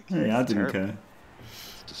God's sake. Hey, I didn't care.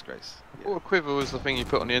 It's a disgrace. Yeah. What quiver was the thing you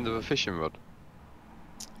put on the end of a fishing rod?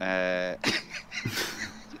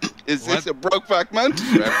 Is this a Br1ght mount?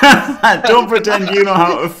 Don't pretend you know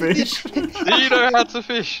how to fish. Do you know how to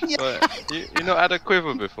fish? Like, you not had a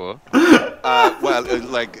quiver before? Well,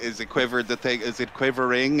 like, is it quiver the thing? Is it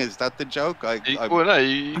quivering? Is that the joke? Well, no,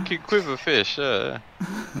 you can quiver fish, yeah.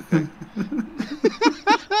 Okay.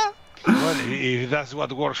 Well, if that's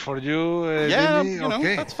what works for you, yeah, Dimmy, you know,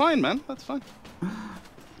 okay. that's fine, man. That's fine.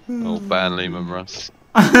 Oh, ban Lehman Russ.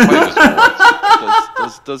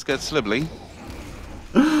 does get slibbly.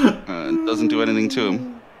 Doesn't do anything to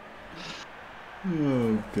him.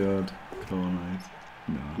 Oh God, Caolan.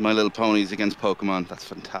 No. My Little Ponies against Pokemon. That's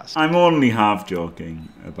fantastic. I'm only half joking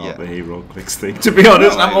about the hero clicks thing. To be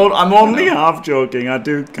honest, I'm only half joking. I've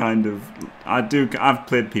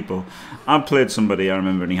played people. I've played somebody I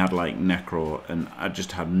remember, and he had like Necro, and I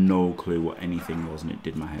just had no clue what anything was, and it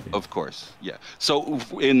did my head in. Of course, yeah. So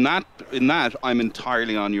in that, I'm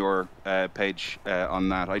entirely on your page on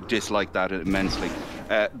that. I dislike that immensely.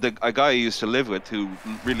 A guy I used to live with who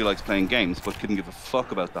really likes playing games but couldn't give a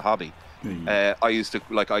fuck about the hobby. I used to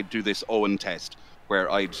I'd do this Owen test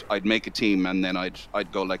where I'd make a team and then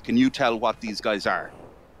I'd go like, can you tell what these guys are?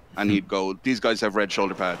 And he'd go, these guys have red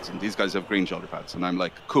shoulder pads and these guys have green shoulder pads. And I'm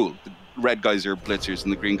like, cool. The red guys are blitzers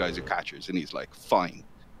and the green guys are catchers. And he's like, fine.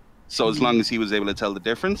 So as long as he was able to tell the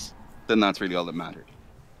difference, then that's really all that mattered.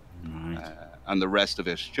 Right. And the rest of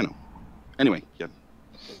it, you know. Anyway, yeah.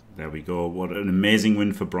 There we go. What an amazing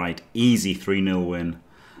win for Br1ght. Easy 3-0 win.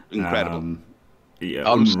 Incredible. Yeah,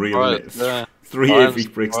 unreal. 3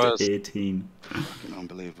 AV bricks to 18. Fucking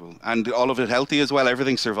unbelievable. And all of it healthy as well.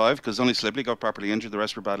 Everything survived because only Slibley got properly injured. The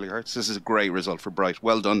rest were badly hurt. So this is a great result for Br1ght.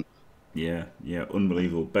 Well done. Yeah,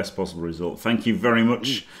 unbelievable. Best possible result. Thank you very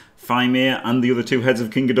much, Fimir, and the other two heads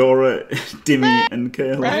of King Ghidorah, Dimmy and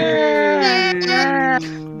Caolan.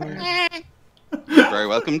 Very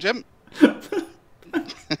welcome, Jim.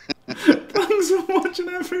 Thanks for watching,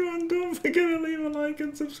 everyone. Don't forget to leave a like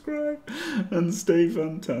and subscribe, and stay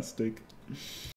fantastic.